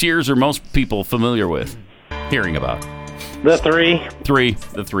musketeers are most people familiar with? Hearing about? The 3. 3.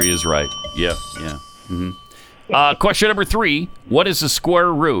 The 3 is right. Yeah. Mm-hmm. Question number 3. What is the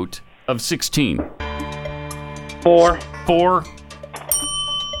square root of 16? 4. 4.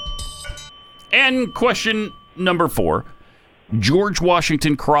 And question number 4. George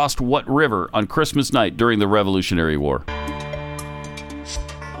Washington crossed what river on Christmas night during the Revolutionary War?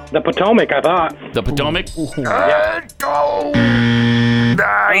 The Potomac, I thought. The Potomac? Yeah.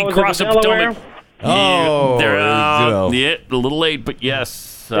 He crossed the Potomac. Oh, yeah, a little late, but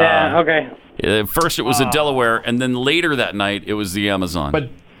yes. Okay. First it was the Delaware, and then later that night it was the Amazon. But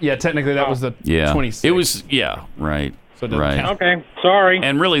yeah, technically that was the 26th. It was right. So it doesn't count. Okay, sorry.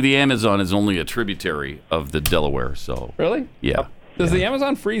 And really, the Amazon is only a tributary of the Delaware. So really, yeah. Does the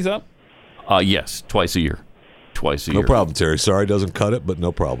Amazon freeze up? Yes, twice a year. No problem, Terry. Sorry, doesn't cut it, but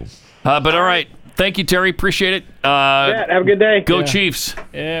no problem. But all right. Thank you, Terry. Appreciate it. Yeah, have a good day. Go Chiefs.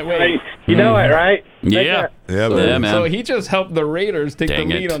 Yeah, wait. You know it, right? Yeah. Yeah, man. So he just helped the Raiders take Dang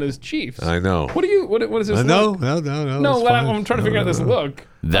the lead it. on his Chiefs. I know. What is this? I know. Look? No. No, I'm trying to figure out this look.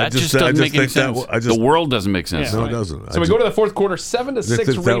 That just doesn't make any sense. The world doesn't make sense. No, it doesn't. So we go to the fourth quarter, 7-6 I think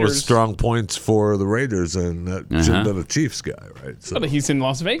Raiders. that was strong points for the Raiders, and that should have been a Chiefs guy, right? So. But he's in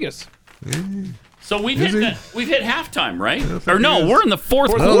Las Vegas. So we've hit halftime, right? Or no, we're in the fourth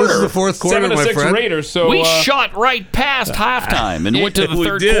quarter. This is the fourth quarter, 7-6 Raiders. So we shot right past halftime and went to the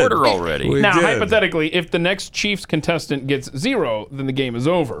third quarter already. Now, hypothetically, if the next Chiefs contestant gets 0, then the game is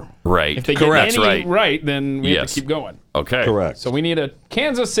over. Right. If they get any right, then we have to keep going. Okay. Correct. So we need a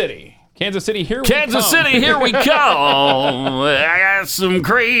Kansas City. Kansas City, here we come. Kansas City, here we come. I got some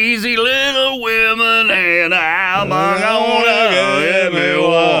crazy little women, and I'm gonna get me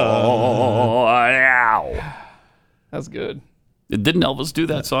one. That's good. Didn't Elvis do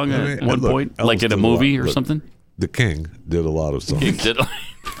that song at one point? Elvis Like in a did movie lot. or something? The King did a lot of songs. He did.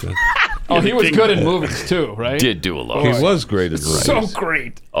 He was good in movies too, right? Did do a lot. He was great in movies. So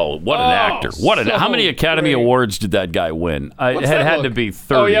great. Oh, what an actor! How many Academy Awards did that guy win? It had to be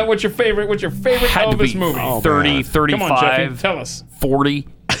 30. Oh yeah, what's your favorite Elvis movie? 30, 35. Come on, Jeffy, tell us. 40.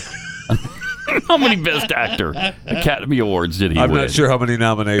 How many Best Actor Academy Awards did he win? I'm not sure how many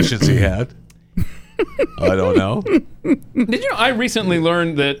nominations he had. I don't know. Did you know? I recently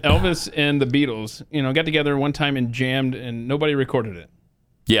learned that Elvis and the Beatles, got together one time and jammed, and nobody recorded it.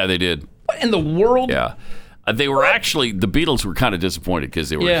 Yeah, they did. What in the world? Yeah. They were actually, the Beatles were kind of disappointed because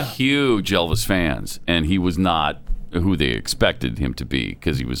they were huge Elvis fans, and he was not who they expected him to be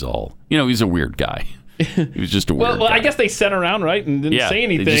because he was all, he's a weird guy. He was just a weird Well, guy. I guess they sat around, right, and didn't say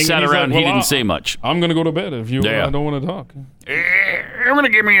anything. They just sat and he's around. like, He well, didn't say much. I'm going to go to bed if you don't want to talk. I'm gonna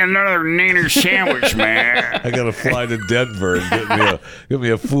give me another Niner sandwich, man. I gotta fly to Denver and get me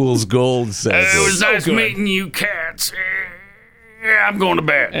a fool's gold sandwich. It was nice meeting you, cats. Yeah, I'm going to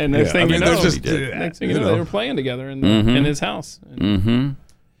bed. And next thing you know, next thing you know, they were playing together in his house.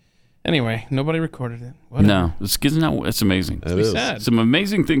 Anyway, nobody recorded it. Whatever. No, it's amazing. It is. Sad. Some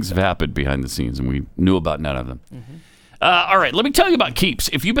amazing things have happened behind the scenes, and we knew about none of them. All right, let me tell you about Keeps.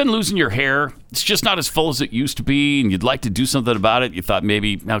 If you've been losing your hair, it's just not as full as it used to be, and you'd like to do something about it, you thought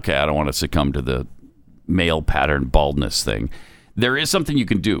maybe, okay, I don't want to succumb to the male pattern baldness thing. There is something you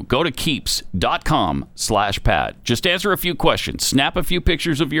can do. Go to keeps.com/Pat. Just answer a few questions. Snap a few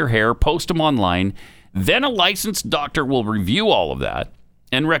pictures of your hair, post them online. Then a licensed doctor will review all of that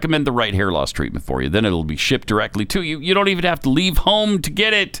and recommend the right hair loss treatment for you. Then it'll be shipped directly to you. You don't even have to leave home to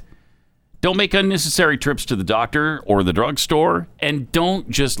get it. Don't make unnecessary trips to the doctor or the drugstore, and don't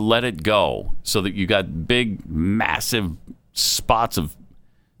just let it go so that you got big, massive spots of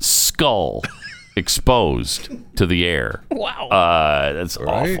skull exposed to the air. Wow. That's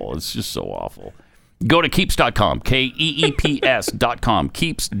awful. It's just so awful. Go to keeps.com, keeps.com,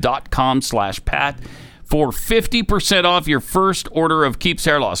 keeps.com/Pat for 50% off your first order of Keeps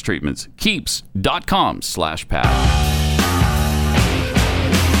hair loss treatments. Keeps.com/Pat.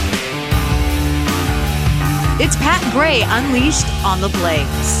 It's Pat Gray Unleashed on the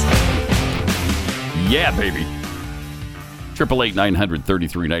Blaze. Yeah, baby.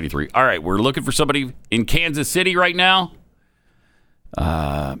 888-900-3393. All right, we're looking for somebody in Kansas City right now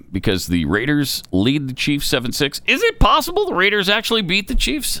because the Raiders lead the Chiefs 7-6. Is it possible the Raiders actually beat the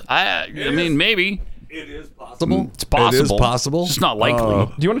Chiefs? I mean, maybe. It is possible. It's possible. It is possible. It's just not likely.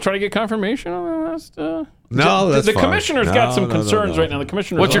 Do you want to try to get confirmation on the last? No, that's the fine. commissioner's got some concerns right now. The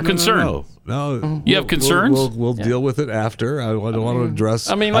commissioner. What's your concern? No. You have concerns? We'll deal with it after. I don't want to address.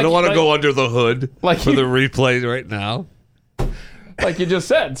 I mean, I don't like- want to go under the hood like for you- the replay right now. Like you just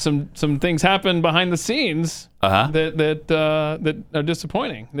said, some things happen behind the scenes that are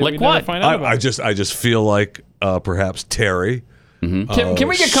disappointing. That Like we never what? Find out about. I just feel like perhaps Terry Can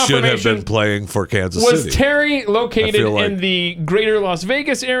we get should have confirmation? been playing for Kansas Was City. Terry located I feel like- in the greater Las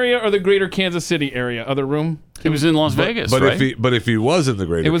Vegas area or the greater Kansas City area? Other room? He was in Las Vegas, but right? if he was in the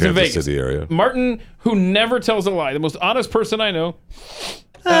greater It was in Kansas Vegas. City area, Martin, who never tells a lie, the most honest person I know,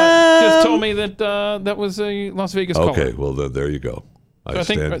 just told me that that was a Las Vegas caller. okay, well then there you go. So I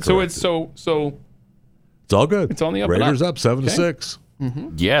think stand so. corrected. It's so. It's all good. It's on the up and Raiders up. up 7-6.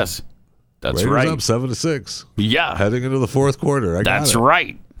 Yes, that's Raiders right. up 7-6. Yeah, Heading into the fourth quarter. I got that's it.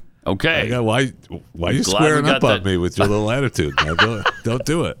 right. Okay. Why are you Glad squaring we got up on that. me with your little attitude? Now, don't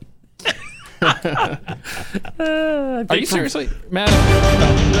do it. Are you seriously, Matt?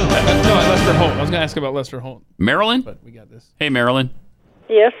 No, Lester Holt. I was going to ask about Lester Holt, Marilyn? but we got this. Hey, Marilyn.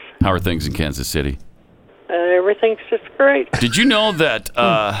 Yes, How are things in Kansas City? everything's just great. Did you know that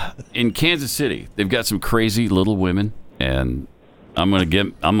in Kansas City they've got some crazy little women, and I'm gonna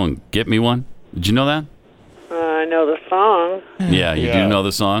get me one. Did you know that? I know the song. Yeah, you Yeah. do know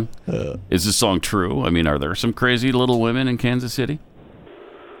the song. Is this song true? I mean, are there some crazy little women in Kansas City?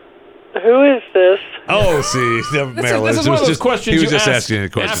 Who is this? Oh, see, Marilyn. This is one of those questions He was you just ask asking a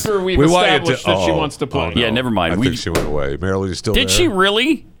question. after we've We want you established that she wants to play. Yeah, never mind. I think she went away. Marilyn, you still there? Did she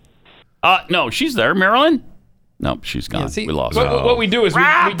really? No, she's there. Marilyn? Nope, she's gone. See, we lost what, her. what we do is we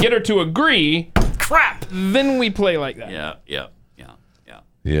get her to agree. Crap. Then we play like that. Yeah.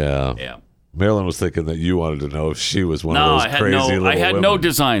 Yeah. Marilyn was thinking that you wanted to know if she was one No, of those crazy little I had women. no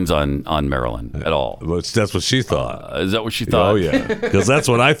designs on Marilyn at all. But that's what she thought. Is that what she thought? Oh, yeah. Because that's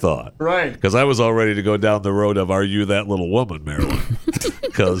what I thought. Right. Because I was all ready to go down the road of, are you that little woman, Marilyn?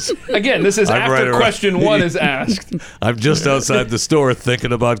 Because Again, this is after question one is asked. I'm just outside the store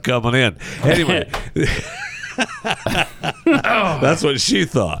thinking about coming in. Anyway, that's what she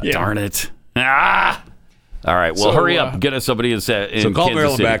thought. Darn it. All right. Well, So, hurry up. Get us somebody in So Kansas call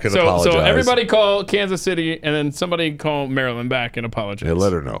Marilyn City. back and So apologize. everybody call Kansas City, and then somebody call Maryland back and apologize. Hey,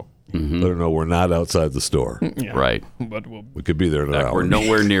 let her know. Let her know we're not outside the store. Yeah. Right. But we'll We could be there in an hour. We're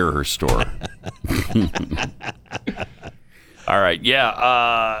nowhere near her store. All right. Yeah.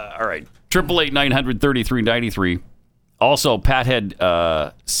 All right. 888-900-3393. Also, Pat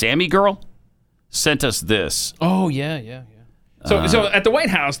had Sammy Girl sent us this. Oh, yeah. So at the White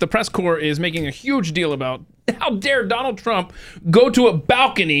House, the press corps is making a huge deal about how dare Donald Trump go to a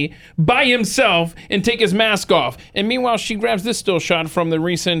balcony by himself and take his mask off. And meanwhile, she grabs this still shot from the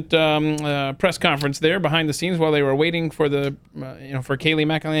recent press conference there behind the scenes while they were waiting for the, for Kayleigh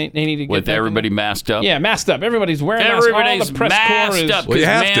McEnany to get with everybody masked up. Yeah, masked up. Everybody's wearing masks. All the press corps is up. Well, you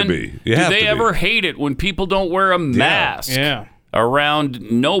have to be. Do they ever hate it when people don't wear a mask? Yeah.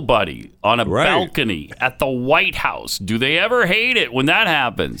 Around nobody on a balcony at the White House. Do they ever hate it when that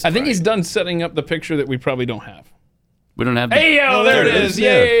happens? I think he's done setting up the picture that we probably don't have. We don't have. There it is!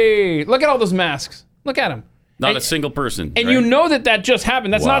 Yay! Look at all those masks. Look at them. Not a single person. And you know that just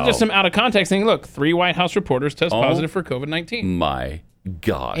happened. That's not just some out of context thing. Look, 3 White House reporters test positive for COVID-19. My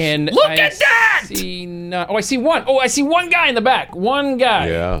gosh! And look at that! I see one. I see one guy in the back. One guy.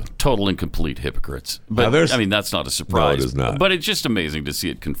 Yeah. Total and complete hypocrites. But that's not a surprise. No, it is not. But it's just amazing to see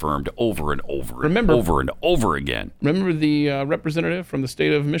it confirmed over and over over and over again. Remember the representative from the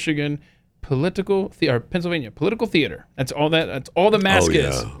state of Michigan, Pennsylvania, political theater. That's all the mask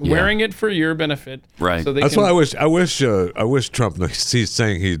is. Wearing it for your benefit. Right. So that's why I wish Trump. He's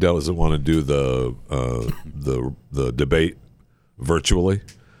saying he doesn't want to do the debate virtually,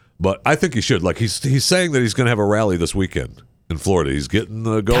 but I think he should. Like he's saying that he's going to have a rally this weekend in Florida. He's getting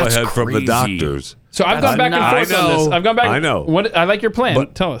the go-ahead from the doctors. So I've gone back and forth on this. I've gone back. I know. I like your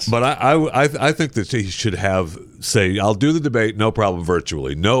plan. Tell us. But I think that he should say, I'll do the debate, no problem,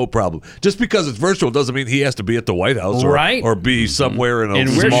 virtually, no problem. Just because it's virtual doesn't mean he has to be at the White House or be somewhere in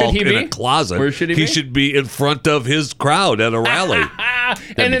a closet. Where should he be? He should be in front of his crowd at a rally.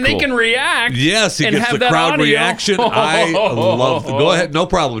 And then they can react. Yes, he gets the crowd reaction. I love. Go ahead, no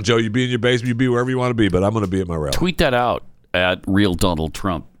problem, Joe. You be in your basement, you be wherever you want to be, but I'm going to be at my rally. Tweet that out at Real Donald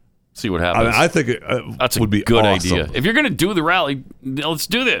Trump. See what happens. I think that's would be good awesome. idea. If you're going to do the rally, let's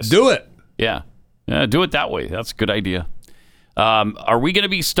do this. Do it. Yeah, do it that way. That's a good idea. Are we going to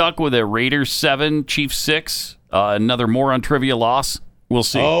be stuck with a Raiders 7, Chiefs 6? Another moron trivia loss? We'll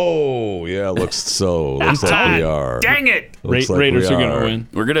see. Oh yeah, looks like we are. Dang it! Raiders are going to win.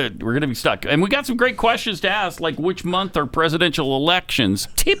 We're gonna be stuck, and we got some great questions to ask, like which month are presidential elections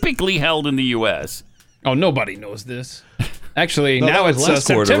typically held in the U.S.? Oh, nobody knows this. Actually, now it's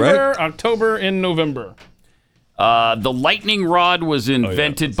September, October, and November. The lightning rod was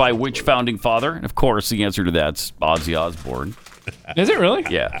invented by which founding father? And of course, the answer to that's Ozzy Osbourne. Is it really?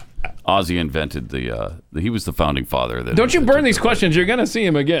 Yeah. Ozzy invented he was the founding father. Don't you burn these questions. You're going to see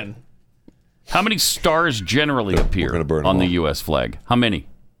him again. How many stars generally appear on the U.S. flag? How many?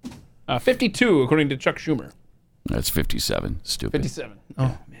 52, according to Chuck Schumer. That's 57. Stupid. 57. Oh,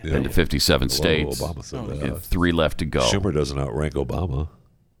 man. Yeah. Into 57 states. Obama said that. 3 left to go. Schumer doesn't outrank Obama.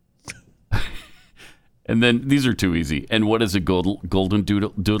 And then these are too easy. And what is a golden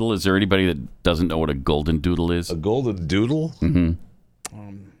doodle? Is there anybody that doesn't know what a golden doodle is? A golden doodle? Mm-hmm.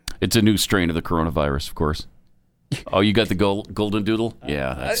 It's a new strain of the coronavirus, of course. Oh, you got the golden doodle?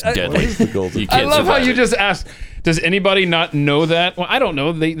 Yeah, that's deadly. What is the golden I love how you just asked, does anybody not know that? Well, I don't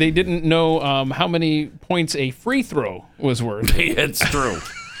know. They didn't know how many points a free throw was worth. It's true.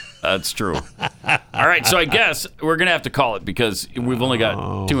 That's true. All right, so I guess we're going to have to call it because we've only got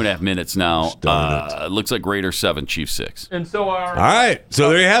 2.5 minutes now. Looks like Raiders 7, Chiefs 6. And so all right,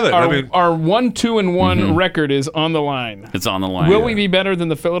 so there you have it. Our 1-2-1 record is on the line. It's on the line. Will we be better than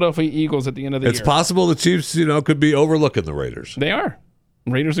the Philadelphia Eagles at the end of the year? It's possible the Chiefs, could be overlooking the Raiders. They are.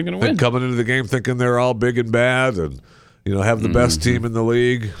 Raiders are going to win. And coming into the game thinking they're all big and bad and have the best team in the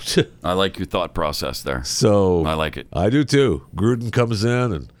league. I like your thought process there. So I like it. I do too. Gruden comes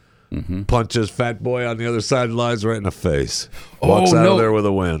in and punches Fat Boy on the other sidelines right in the face. Walks out of there with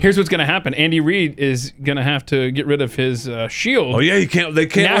a win. Here's what's going to happen. Andy Reid is going to have to get rid of his shield. Oh yeah, they can't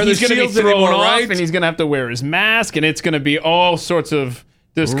wear the shields anymore, right? And he's going to have to wear his mask, and it's going to be all sorts of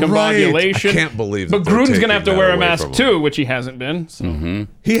discombobulation. I can't believe that. But Gruden's going to have to wear a mask too, which he hasn't been. So.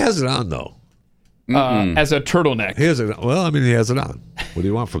 He has it on though. As a turtleneck. He has it. Well, he has it on. What do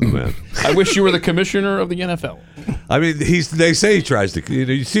you want from the man? I wish you were the commissioner of the NFL. They say he tries to.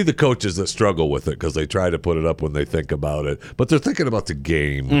 You see the coaches that struggle with it because they try to put it up when they think about it, but they're thinking about the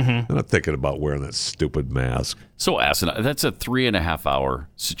game. They're not thinking about wearing that stupid mask. So asinine. That's a 3.5-hour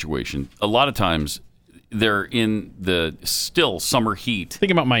situation. A lot of times they're in the still summer heat.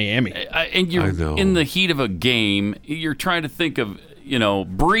 Think about Miami. And you're in the heat of a game. You're trying to think of,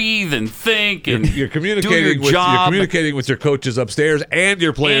 breathe and think and you're communicating do your job. You're communicating with your coaches upstairs and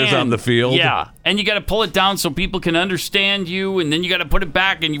your players on the field. Yeah, and you got to pull it down so people can understand you, and then you got to put it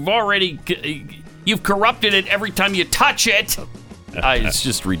back, and you've corrupted it every time you touch it. It's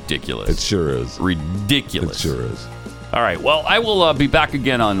just ridiculous. It sure is. Ridiculous. It sure is. All right. Well, I will be back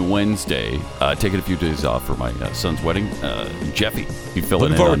again on Wednesday, taking a few days off for my son's wedding. Jeffy, you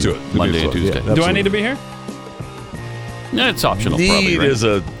filling Looking in forward on to it. Monday and Tuesday. Yeah, Do I need to be here? Yeah, it's optional. Probably, right?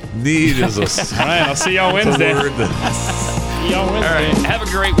 Need is a. All right, I'll see y'all Wednesday. See y'all Wednesday. All right. Have a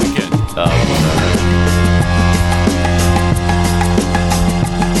great weekend.